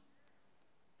consequences.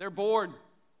 They're bored.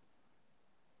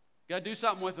 You got to do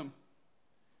something with them.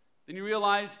 Then you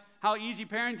realize how easy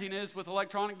parenting is with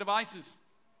electronic devices.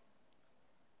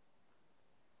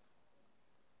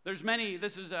 There's many,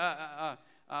 this is an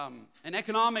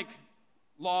economic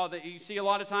law that you see a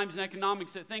lot of times in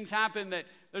economics, that things happen that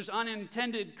there's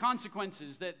unintended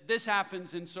consequences, that this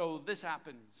happens and so this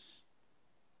happens.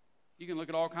 You can look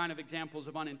at all kinds of examples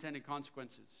of unintended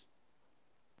consequences.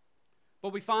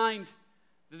 But we find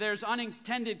that there's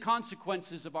unintended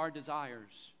consequences of our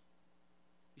desires.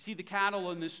 You see, the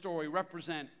cattle in this story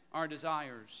represent our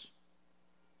desires.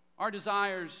 Our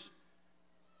desires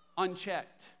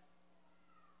unchecked.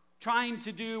 Trying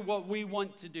to do what we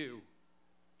want to do.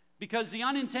 Because the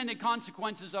unintended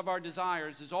consequences of our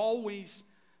desires is always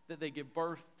that they give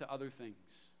birth to other things.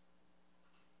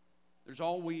 There's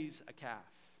always a calf.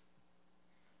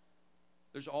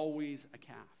 There's always a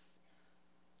calf.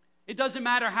 It doesn't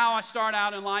matter how I start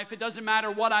out in life. It doesn't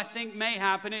matter what I think may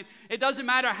happen. It doesn't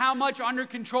matter how much under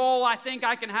control I think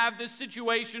I can have this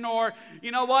situation, or,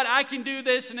 you know what, I can do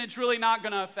this and it's really not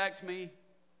going to affect me.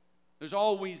 There's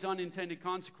always unintended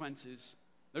consequences.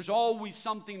 There's always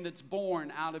something that's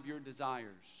born out of your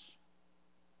desires,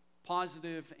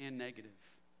 positive and negative.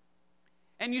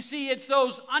 And you see, it's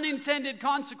those unintended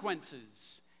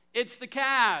consequences. It's the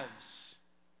calves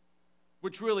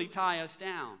which really tie us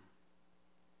down.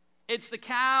 It's the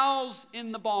cows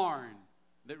in the barn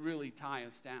that really tie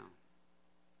us down.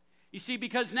 You see,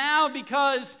 because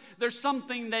there's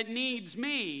something that needs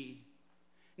me,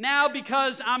 now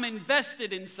because I'm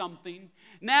invested in something,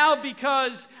 now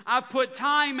because I put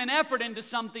time and effort into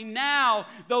something, now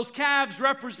those calves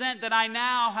represent that I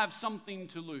now have something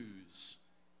to lose.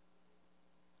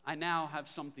 I now have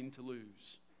something to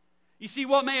lose. You see,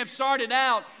 what may have started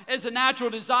out as a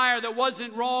natural desire that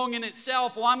wasn't wrong in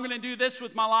itself, well, I'm going to do this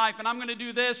with my life, and I'm going to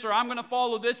do this, or I'm going to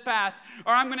follow this path,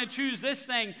 or I'm going to choose this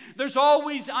thing. There's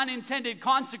always unintended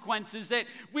consequences that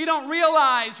we don't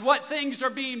realize what things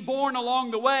are being born along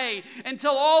the way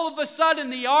until all of a sudden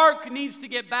the ark needs to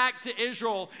get back to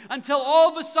Israel, until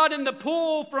all of a sudden the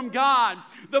pull from God,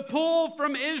 the pull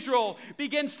from Israel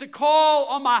begins to call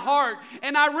on my heart,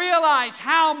 and I realize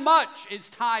how much is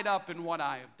tied up in what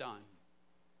I have done.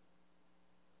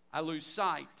 I lose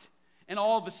sight, and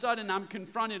all of a sudden I'm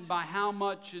confronted by how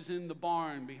much is in the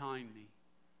barn behind me.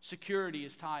 Security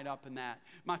is tied up in that.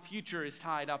 My future is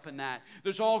tied up in that.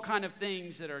 There's all kind of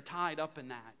things that are tied up in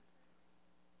that.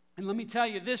 And let me tell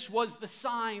you, this was the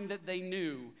sign that they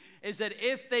knew, is that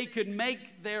if they could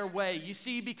make their way, you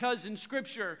see, because in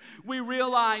Scripture, we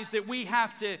realize that we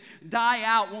have to die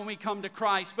out when we come to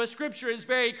Christ. But Scripture is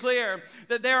very clear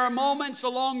that there are moments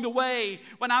along the way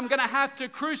when I'm going to have to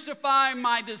crucify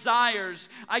my desires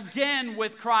again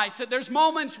with Christ. That there's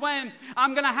moments when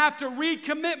I'm going to have to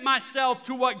recommit myself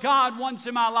to what God wants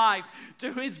in my life,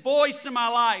 to His voice in my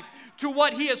life, to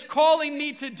what He is calling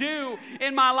me to do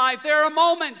in my life. There are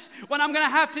moments when I'm going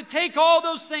to have to take all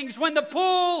those things, when the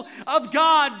pull of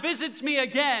God visits me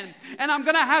again, and I'm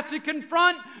going to have to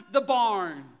confront the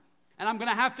barn, and I'm going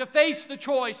to have to face the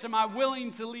choice, am I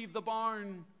willing to leave the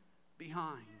barn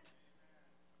behind?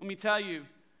 Let me tell you,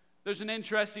 there's an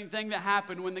interesting thing that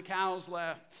happened when the cows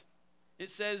left.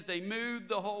 It says they mooed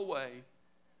the whole way,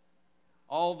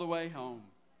 all the way home.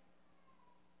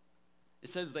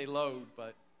 It says they lowed,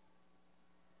 but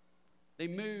they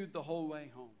mooed the whole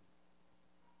way home.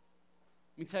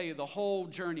 Let me tell you, the whole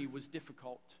journey was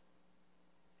difficult.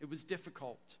 It was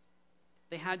difficult.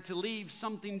 They had to leave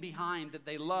something behind that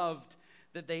they loved,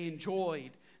 that they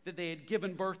enjoyed, that they had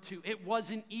given birth to. It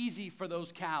wasn't easy for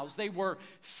those cows. They were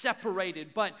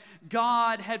separated, but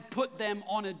God had put them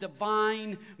on a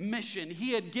divine mission.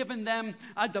 He had given them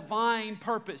a divine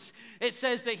purpose. It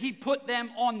says that He put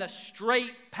them on the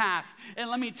straight path.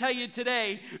 And let me tell you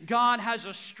today, God has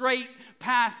a straight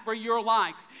path for your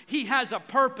life. He has a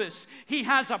purpose. He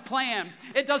has a plan.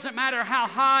 It doesn't matter how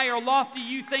high or lofty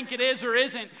you think it is or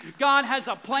isn't. God has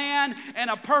a plan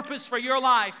and a purpose for your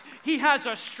life. He has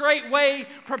a straight way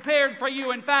prepared for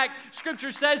you. In fact,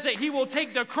 Scripture says that He will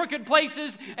take the crooked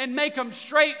places and make them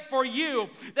straight for you.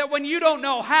 That when you don't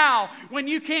know how, when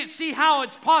you can't see how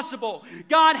it's possible,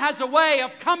 God has a way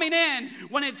of coming in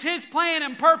when it's His plan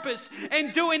and purpose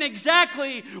and doing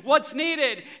exactly what's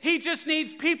needed. He just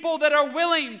needs people that are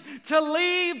willing to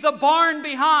leave the barn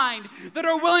behind, that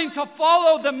are willing to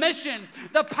follow the mission,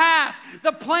 the path,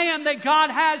 the plan that God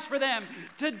has for them,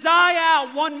 to die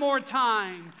out one more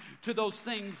time to those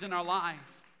things in our life.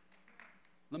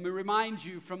 Let me remind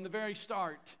you from the very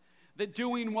start that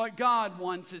doing what God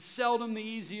wants is seldom the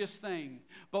easiest thing,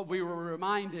 but we were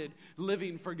reminded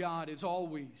living for God is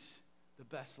always the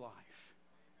best life.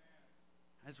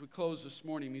 As we close this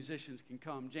morning, musicians can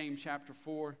come. James chapter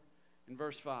 4 and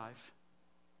verse 5.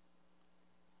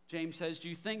 James says, "Do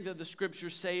you think that the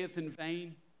Scripture saith in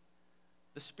vain,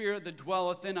 the Spirit that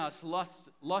dwelleth in us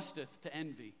lusteth to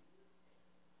envy?"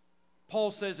 Paul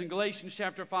says in Galatians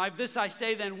chapter 5, "This I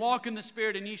say then, walk in the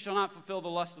Spirit, and ye shall not fulfill the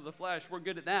lust of the flesh." We're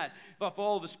good at that. If I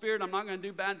follow the Spirit, I'm not going to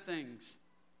do bad things.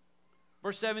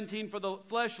 Verse 17, "For the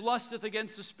flesh lusteth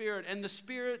against the Spirit, and the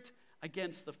Spirit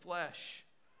against the flesh.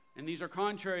 And these are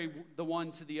contrary the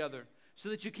one to the other, so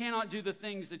that you cannot do the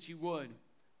things that you would.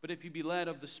 But if you be led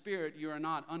of the Spirit, you are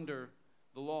not under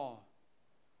the law."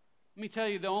 Let me tell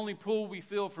you, the only pull we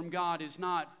feel from God is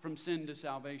not from sin to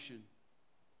salvation.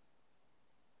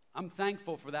 I'm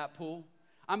thankful for that pull.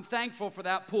 I'm thankful for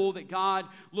that pull that God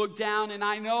looked down, and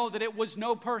I know that it was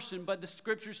no person, but the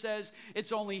Scripture says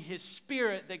it's only His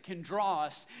Spirit that can draw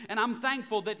us. And I'm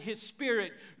thankful that His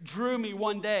Spirit drew me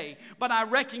one day. But I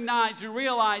recognize and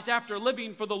realize after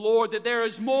living for the Lord that there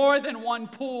is more than one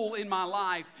pull in my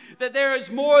life. That there is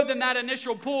more than that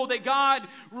initial pull, that God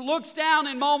looks down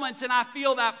in moments and I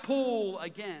feel that pull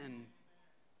again.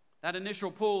 That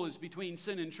initial pull is between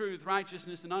sin and truth,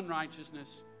 righteousness and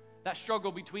unrighteousness. That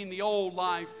struggle between the old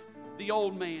life, the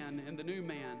old man, and the new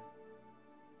man.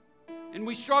 And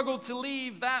we struggle to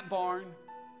leave that barn,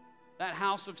 that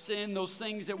house of sin, those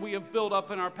things that we have built up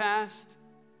in our past.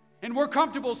 And we're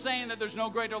comfortable saying that there's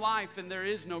no greater life, and there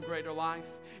is no greater life.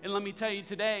 And let me tell you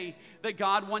today that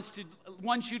God wants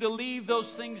you to leave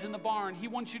those things in the barn. He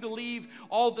wants you to leave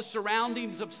all the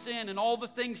surroundings of sin and all the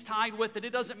things tied with it.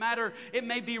 It doesn't matter. It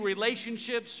may be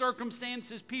relationships,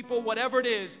 circumstances, people, whatever it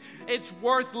is. It's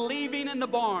worth leaving in the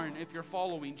barn if you're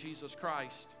following Jesus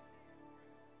Christ.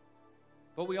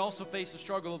 But we also face the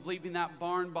struggle of leaving that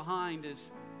barn behind as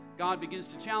God begins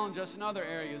to challenge us in other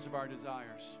areas of our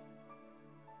desires.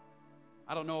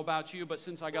 I don't know about you, but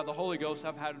since I got the Holy Ghost,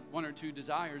 I've had one or two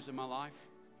desires in my life.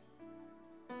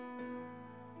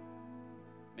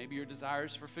 Maybe your desire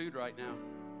is for food right now.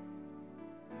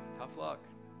 Tough luck.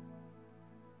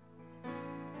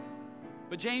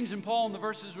 But James and Paul in the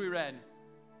verses we read,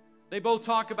 they both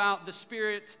talk about the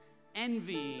Spirit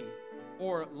envying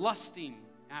or lusting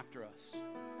after us.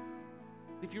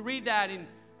 If you read that,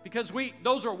 because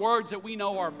those are words that we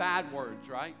know are bad words,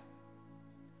 right?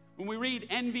 When we read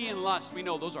envy and lust, we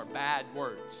know those are bad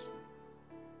words.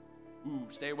 Ooh,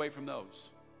 stay away from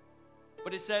those.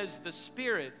 But it says the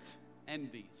Spirit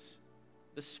envies.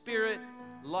 The Spirit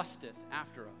lusteth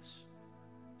after us.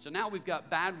 So now we've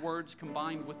got bad words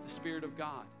combined with the Spirit of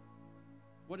God.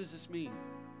 What does this mean?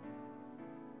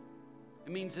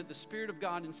 It means that the Spirit of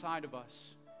God inside of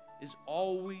us is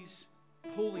always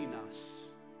pulling us.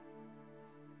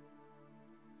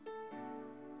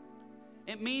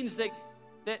 It means that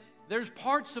there's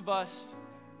parts of us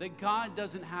that God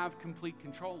doesn't have complete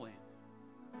control in.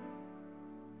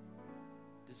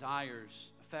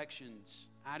 Desires, affections,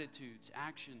 attitudes,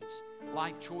 actions,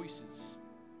 life choices.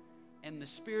 And the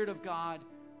Spirit of God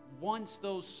wants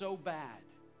those so bad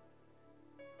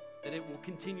that it will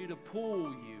continue to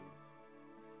pull you.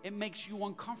 It makes you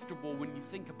uncomfortable when you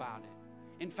think about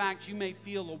it. In fact, you may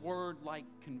feel a word like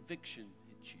conviction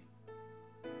hit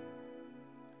you.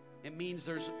 It means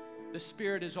the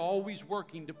Spirit is always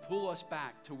working to pull us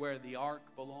back to where the ark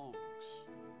belongs.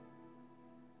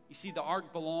 You see, the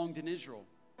ark belonged in Israel.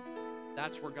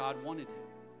 That's where God wanted it.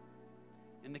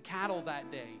 And the cattle that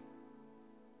day,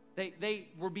 they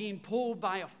were being pulled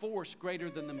by a force greater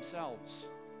than themselves.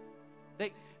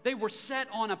 They were set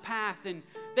on a path, and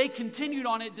they continued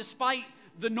on it despite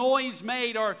the noise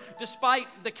made, or despite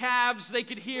the calves they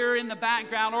could hear in the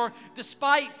background, or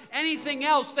despite anything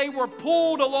else. They were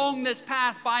pulled along this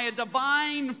path by a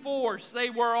divine force. They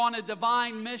were on a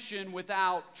divine mission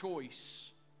without choice.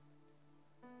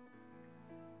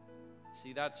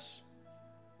 See, that's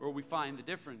where we find the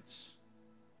difference.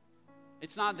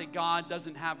 It's not that God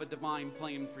doesn't have a divine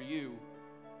plan for you.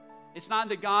 It's not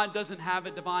that God doesn't have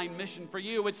a divine mission for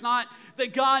you. It's not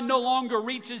that God no longer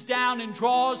reaches down and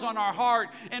draws on our heart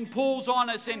and pulls on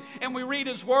us, and we read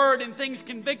His Word and things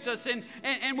convict us,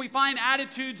 and we find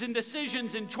attitudes and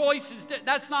decisions and choices.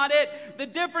 That's not it. The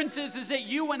difference is that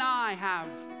you and I have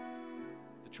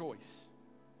the choice.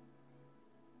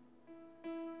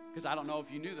 Because I don't know if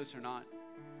you knew this or not.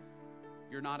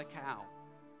 You're not a cow.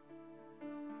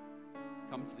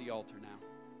 Come to the altar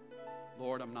now.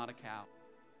 Lord, I'm not a cow.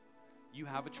 You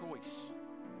have a choice.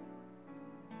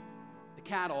 The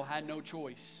cattle had no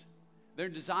choice. Their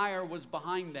desire was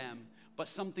behind them, but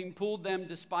something pulled them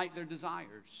despite their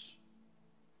desires.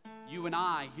 You and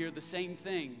I hear the same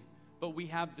thing, but we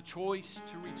have the choice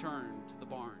to return to the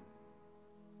barn.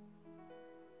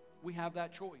 We have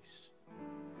that choice.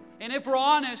 And if we're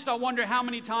honest, I wonder how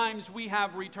many times we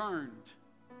have returned.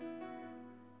 In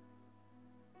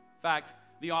fact,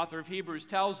 the author of Hebrews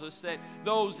tells us that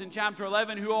those in chapter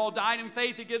 11 who all died in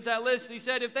faith, he gives that list. He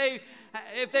said if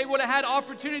they would have had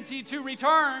opportunity to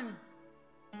return,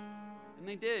 and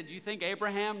they did. Do you think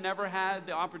Abraham never had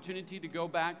the opportunity to go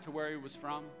back to where he was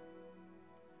from?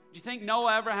 Do you think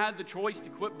Noah ever had the choice to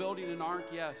quit building an ark?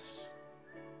 Yes.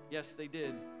 Yes, they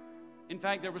did. In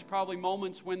fact, there was probably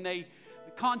moments when they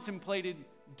contemplated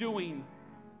doing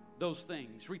those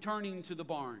things, returning to the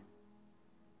barn.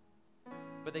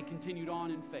 But they continued on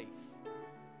in faith.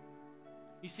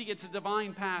 You see, it's a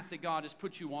divine path that God has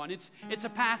put you on. It's a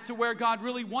path to where God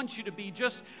really wants you to be.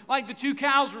 Just like the 2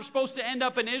 cows were supposed to end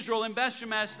up in Israel, in Beth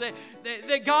Shemesh,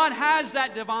 that God has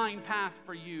that divine path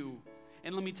for you.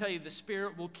 And let me tell you, the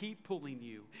Spirit will keep pulling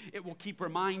you. It will keep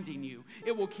reminding you.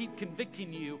 It will keep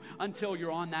convicting you until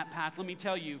you're on that path. Let me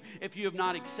tell you, if you have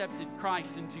not accepted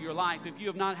Christ into your life, if you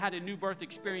have not had a new birth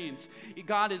experience,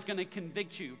 God is going to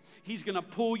convict you. He's going to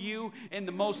pull you in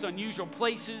the most unusual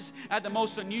places, at the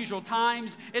most unusual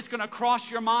times. It's going to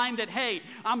cross your mind that, hey,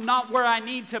 I'm not where I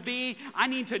need to be. I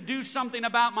need to do something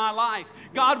about my life.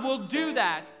 God will do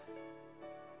that.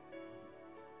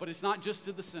 But it's not just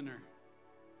to the sinner.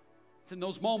 It's in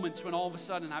those moments when all of a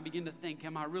sudden I begin to think,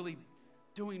 am I really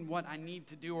doing what I need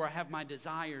to do, or have my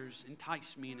desires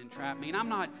entice me and entrap me? And I'm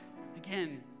not,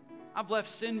 again, I've left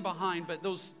sin behind, but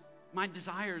my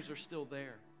desires are still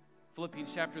there. Philippians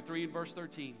chapter 3 and verse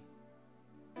 13.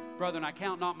 Brethren, I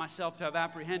count not myself to have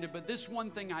apprehended, but this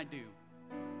one thing I do,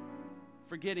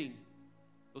 forgetting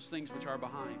those things which are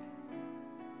behind,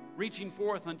 reaching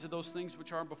forth unto those things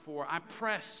which are before, I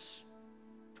press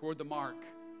toward the mark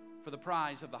for the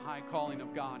prize of the high calling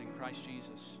of God in Christ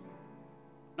Jesus.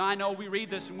 Now, I know we read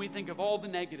this and we think of all the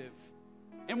negative.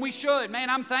 And we should.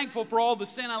 Man, I'm thankful for all the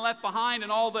sin I left behind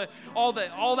and all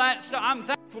that stuff. I'm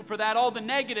thankful for that, all the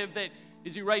negative that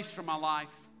is erased from my life.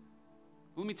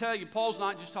 Let me tell you, Paul's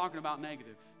not just talking about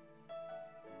negative.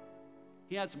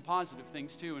 He had some positive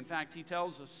things too. In fact, he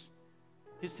tells us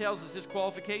his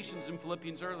qualifications in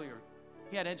Philippians earlier.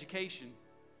 He had education.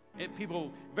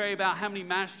 People vary about how many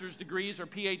master's degrees or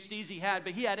PhDs he had,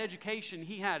 but he had education,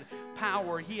 he had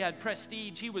power, he had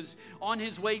prestige, he was on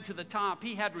his way to the top,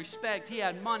 he had respect, he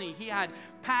had money, he had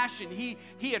passion, he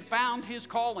had found his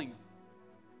calling.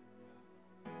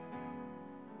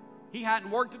 He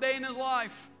hadn't worked a day in his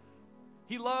life.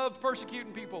 He loved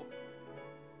persecuting people.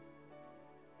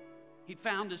 He'd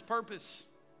found his purpose.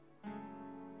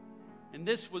 And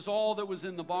this was all that was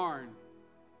in the barn.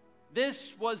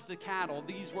 This was the cattle,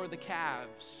 these were the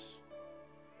calves,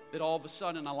 that all of a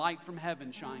sudden a light from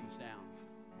heaven shines down,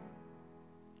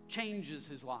 changes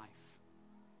his life,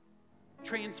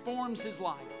 transforms his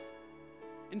life.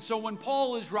 And so when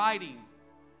Paul is writing,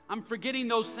 I'm forgetting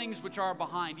those things which are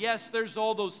behind. Yes, there's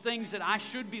all those things that I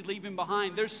should be leaving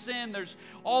behind. There's sin, there's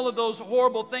all of those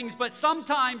horrible things. But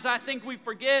sometimes I think we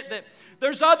forget that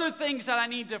there's other things that I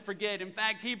need to forget. In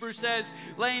fact, Hebrews says,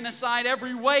 laying aside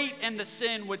every weight and the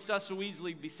sin which does so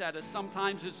easily beset us.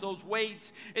 Sometimes it's those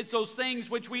weights, it's those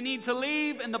things which we need to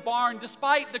leave in the barn,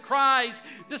 despite the cries,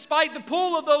 despite the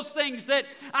pull of those things, that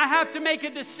I have to make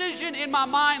a decision in my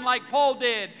mind like Paul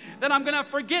did, that I'm going to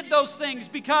forget those things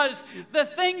because the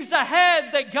things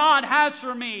ahead that God has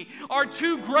for me are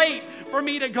too great for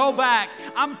me to go back.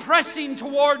 I'm pressing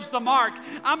towards the mark.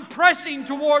 I'm pressing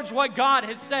towards what God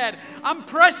has said. I'm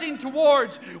pressing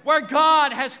towards where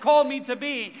God has called me to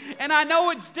be. And I know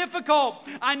it's difficult.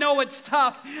 I know it's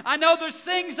tough. I know there's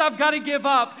things I've got to give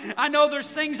up. I know there's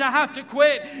things I have to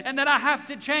quit and that I have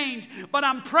to change. But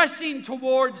I'm pressing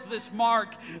towards this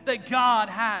mark that God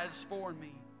has for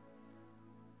me.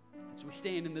 As we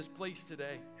stand in this place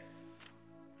today,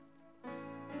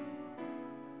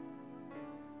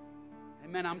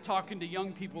 amen, I'm talking to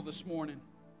young people this morning.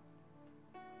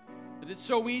 That it's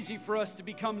so easy for us to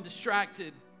become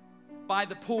distracted by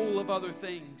the pull of other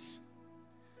things.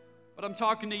 But I'm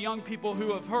talking to young people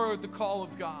who have heard the call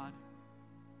of God.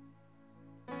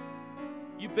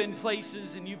 You've been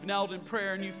places and you've knelt in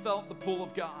prayer and you felt the pull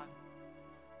of God.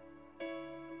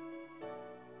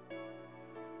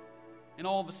 And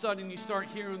all of a sudden you start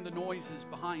hearing the noises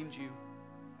behind you,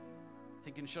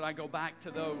 thinking, should I go back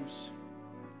to those?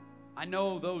 I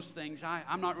know those things.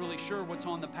 I'm not really sure what's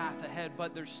on the path ahead,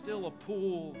 but there's still a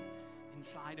pull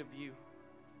inside of you.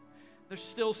 There's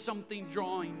still something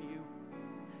drawing you.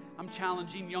 I'm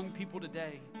challenging young people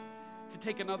today to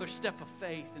take another step of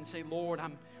faith and say, Lord,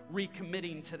 I'm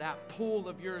recommitting to that pull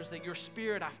of yours, that your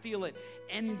Spirit, I feel it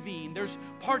envying. There's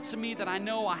parts of me that I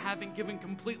know I haven't given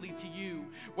completely to you,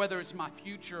 whether it's my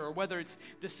future or whether it's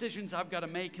decisions I've got to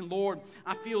make. And Lord,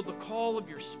 I feel the call of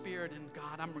your Spirit, and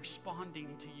God, I'm responding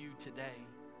to you today.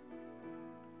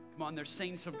 Come on, there's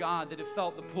saints of God that have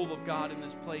felt the pull of God in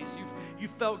this place.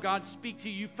 You've felt God speak to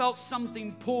you. You felt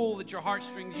something pull at your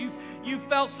heartstrings. You've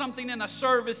felt something in a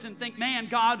service and think, man,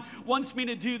 God wants me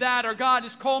to do that, or God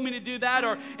has called me to do that,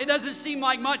 or it doesn't seem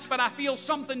like much, but I feel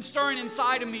something stirring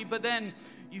inside of me. But then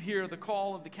you hear the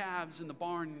call of the calves in the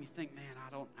barn and you think, man,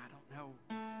 I don't know.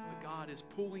 But God is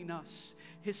pulling us.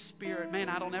 His Spirit, man,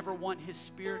 I don't ever want His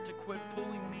Spirit to quit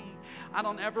pulling me. I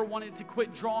don't ever want it to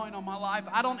quit drawing on my life.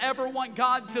 I don't ever want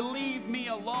God to leave me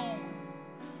alone.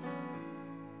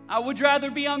 I would rather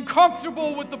be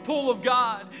uncomfortable with the pull of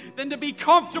God than to be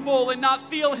comfortable and not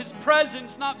feel His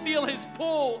presence, not feel His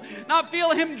pull, not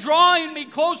feel Him drawing me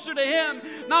closer to Him,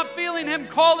 not feeling Him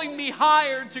calling me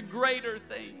higher to greater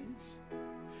things.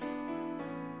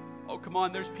 Oh, come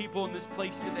on, there's people in this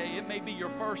place today. It may be your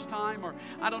first time, or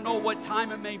I don't know what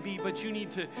time it may be, but you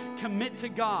need to commit to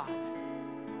God.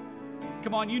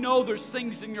 Come on, you know there's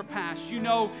things in your past. You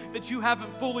know that you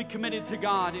haven't fully committed to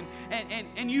God,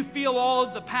 and you feel all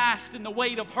of the past and the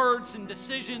weight of hurts and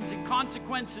decisions and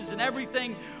consequences and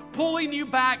everything pulling you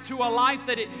back to a life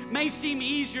that it may seem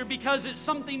easier because it's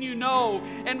something you know.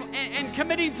 And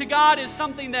committing to God is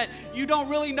something that you don't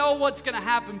really know what's going to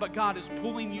happen, but God is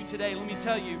pulling you today. Let me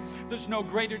tell you, there's no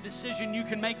greater decision you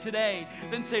can make today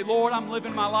than say, Lord, I'm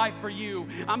living my life for you.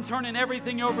 I'm turning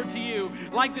everything over to you.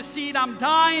 Like the seed, I'm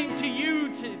dying to you.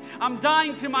 I'm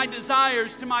dying to my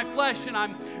desires, to my flesh, and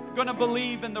I'm going to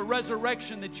believe in the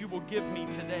resurrection that you will give me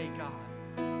today, God.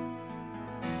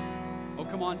 Oh,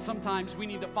 come on, sometimes we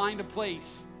need to find a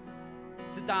place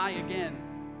to die again.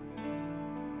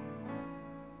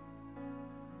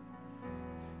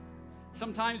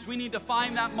 Sometimes we need to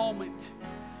find that moment.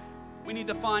 We need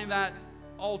to find that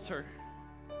altar.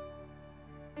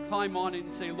 Climb on it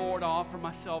and say, Lord, I offer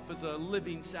myself as a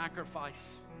living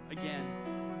sacrifice again.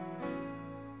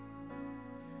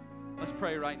 Let's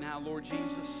pray right now, Lord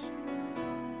Jesus.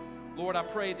 Lord, I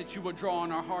pray that you would draw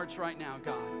on our hearts right now,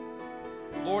 God.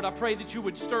 Lord, I pray that you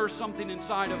would stir something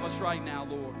inside of us right now,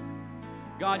 Lord.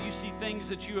 God, you see things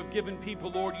that you have given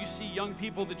people, Lord. You see young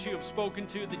people that you have spoken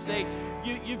to, that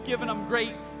you've given them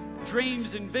great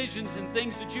dreams and visions and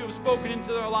things that you have spoken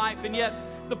into their life, and yet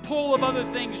the pull of other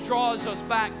things draws us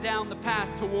back down the path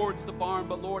towards the barn.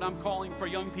 But Lord, I'm calling for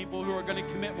young people who are going to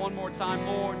commit one more time.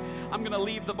 Lord, I'm going to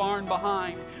leave the barn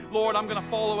behind. Lord, I'm going to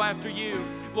follow after you.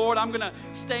 Lord, I'm going to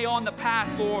stay on the path,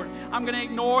 Lord. I'm going to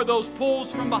ignore those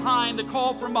pulls from behind, the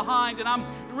call from behind, and I'm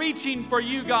reaching for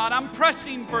you, God. I'm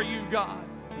pressing for you, God.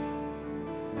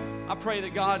 I pray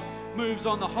that God moves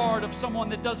on the heart of someone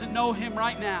that doesn't know Him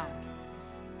right now.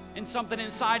 And something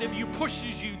inside of you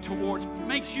pushes you towards,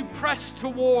 makes you press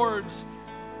towards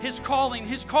His calling.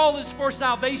 His call is for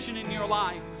salvation in your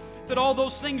life. That all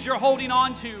those things you're holding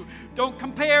on to don't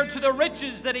compare to the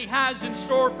riches that He has in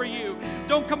store for you.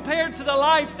 Don't compare to the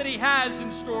life that He has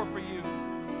in store for you.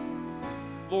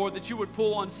 Lord, that you would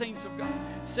pull on saints of God,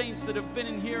 saints that have been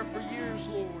in here for years,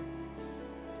 Lord,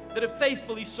 that have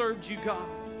faithfully served you, God.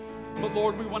 But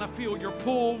Lord, we want to feel your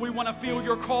pull. We want to feel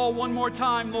your call one more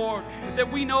time, Lord.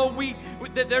 That we know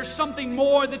that there's something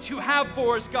more that you have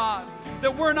for us, God.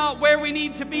 That we're not where we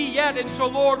need to be yet. And so,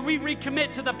 Lord, we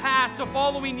recommit to the path to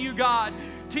following you, God.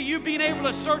 To you being able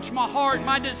to search my heart,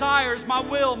 my desires, my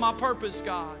will, my purpose,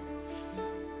 God.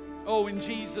 Oh, in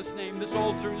Jesus' name, this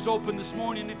altar is open this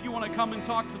morning. If you want to come and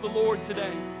talk to the Lord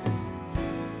today,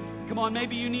 come on,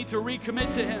 maybe you need to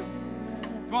recommit to Him.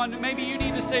 Come on, maybe you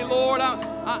need to say, Lord,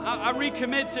 I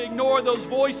recommit to ignore those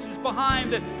voices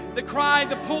behind, the cry,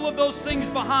 the pull of those things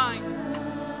behind.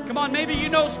 Come on, maybe you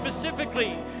know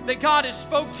specifically that God has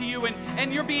spoke to you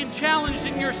and you're being challenged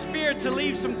in your spirit to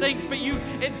leave some things, but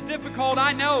it's difficult,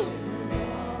 I know.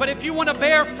 But if you want to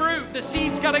bear fruit, the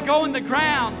seed's got to go in the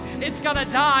ground. It's got to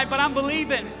die, but I'm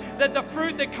believing that the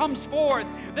fruit that comes forth,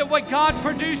 that what God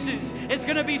produces is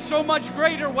going to be so much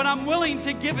greater when I'm willing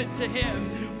to give it to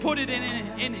Him. Put it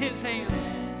in His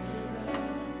hands.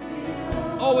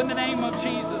 Oh, in the name of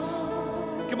Jesus.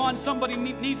 Come on, somebody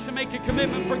needs to make a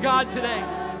commitment for God today.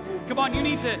 Come on, you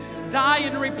need to die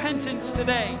in repentance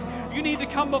today. You need to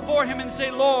come before Him and say,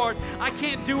 Lord, I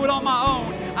can't do it on my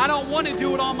own. I don't want to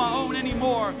do it on my own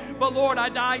anymore. But Lord, I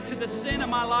die to the sin of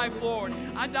my life, Lord.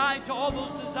 I die to all those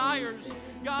desires.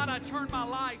 God, I turn my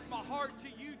life, my heart to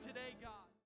you.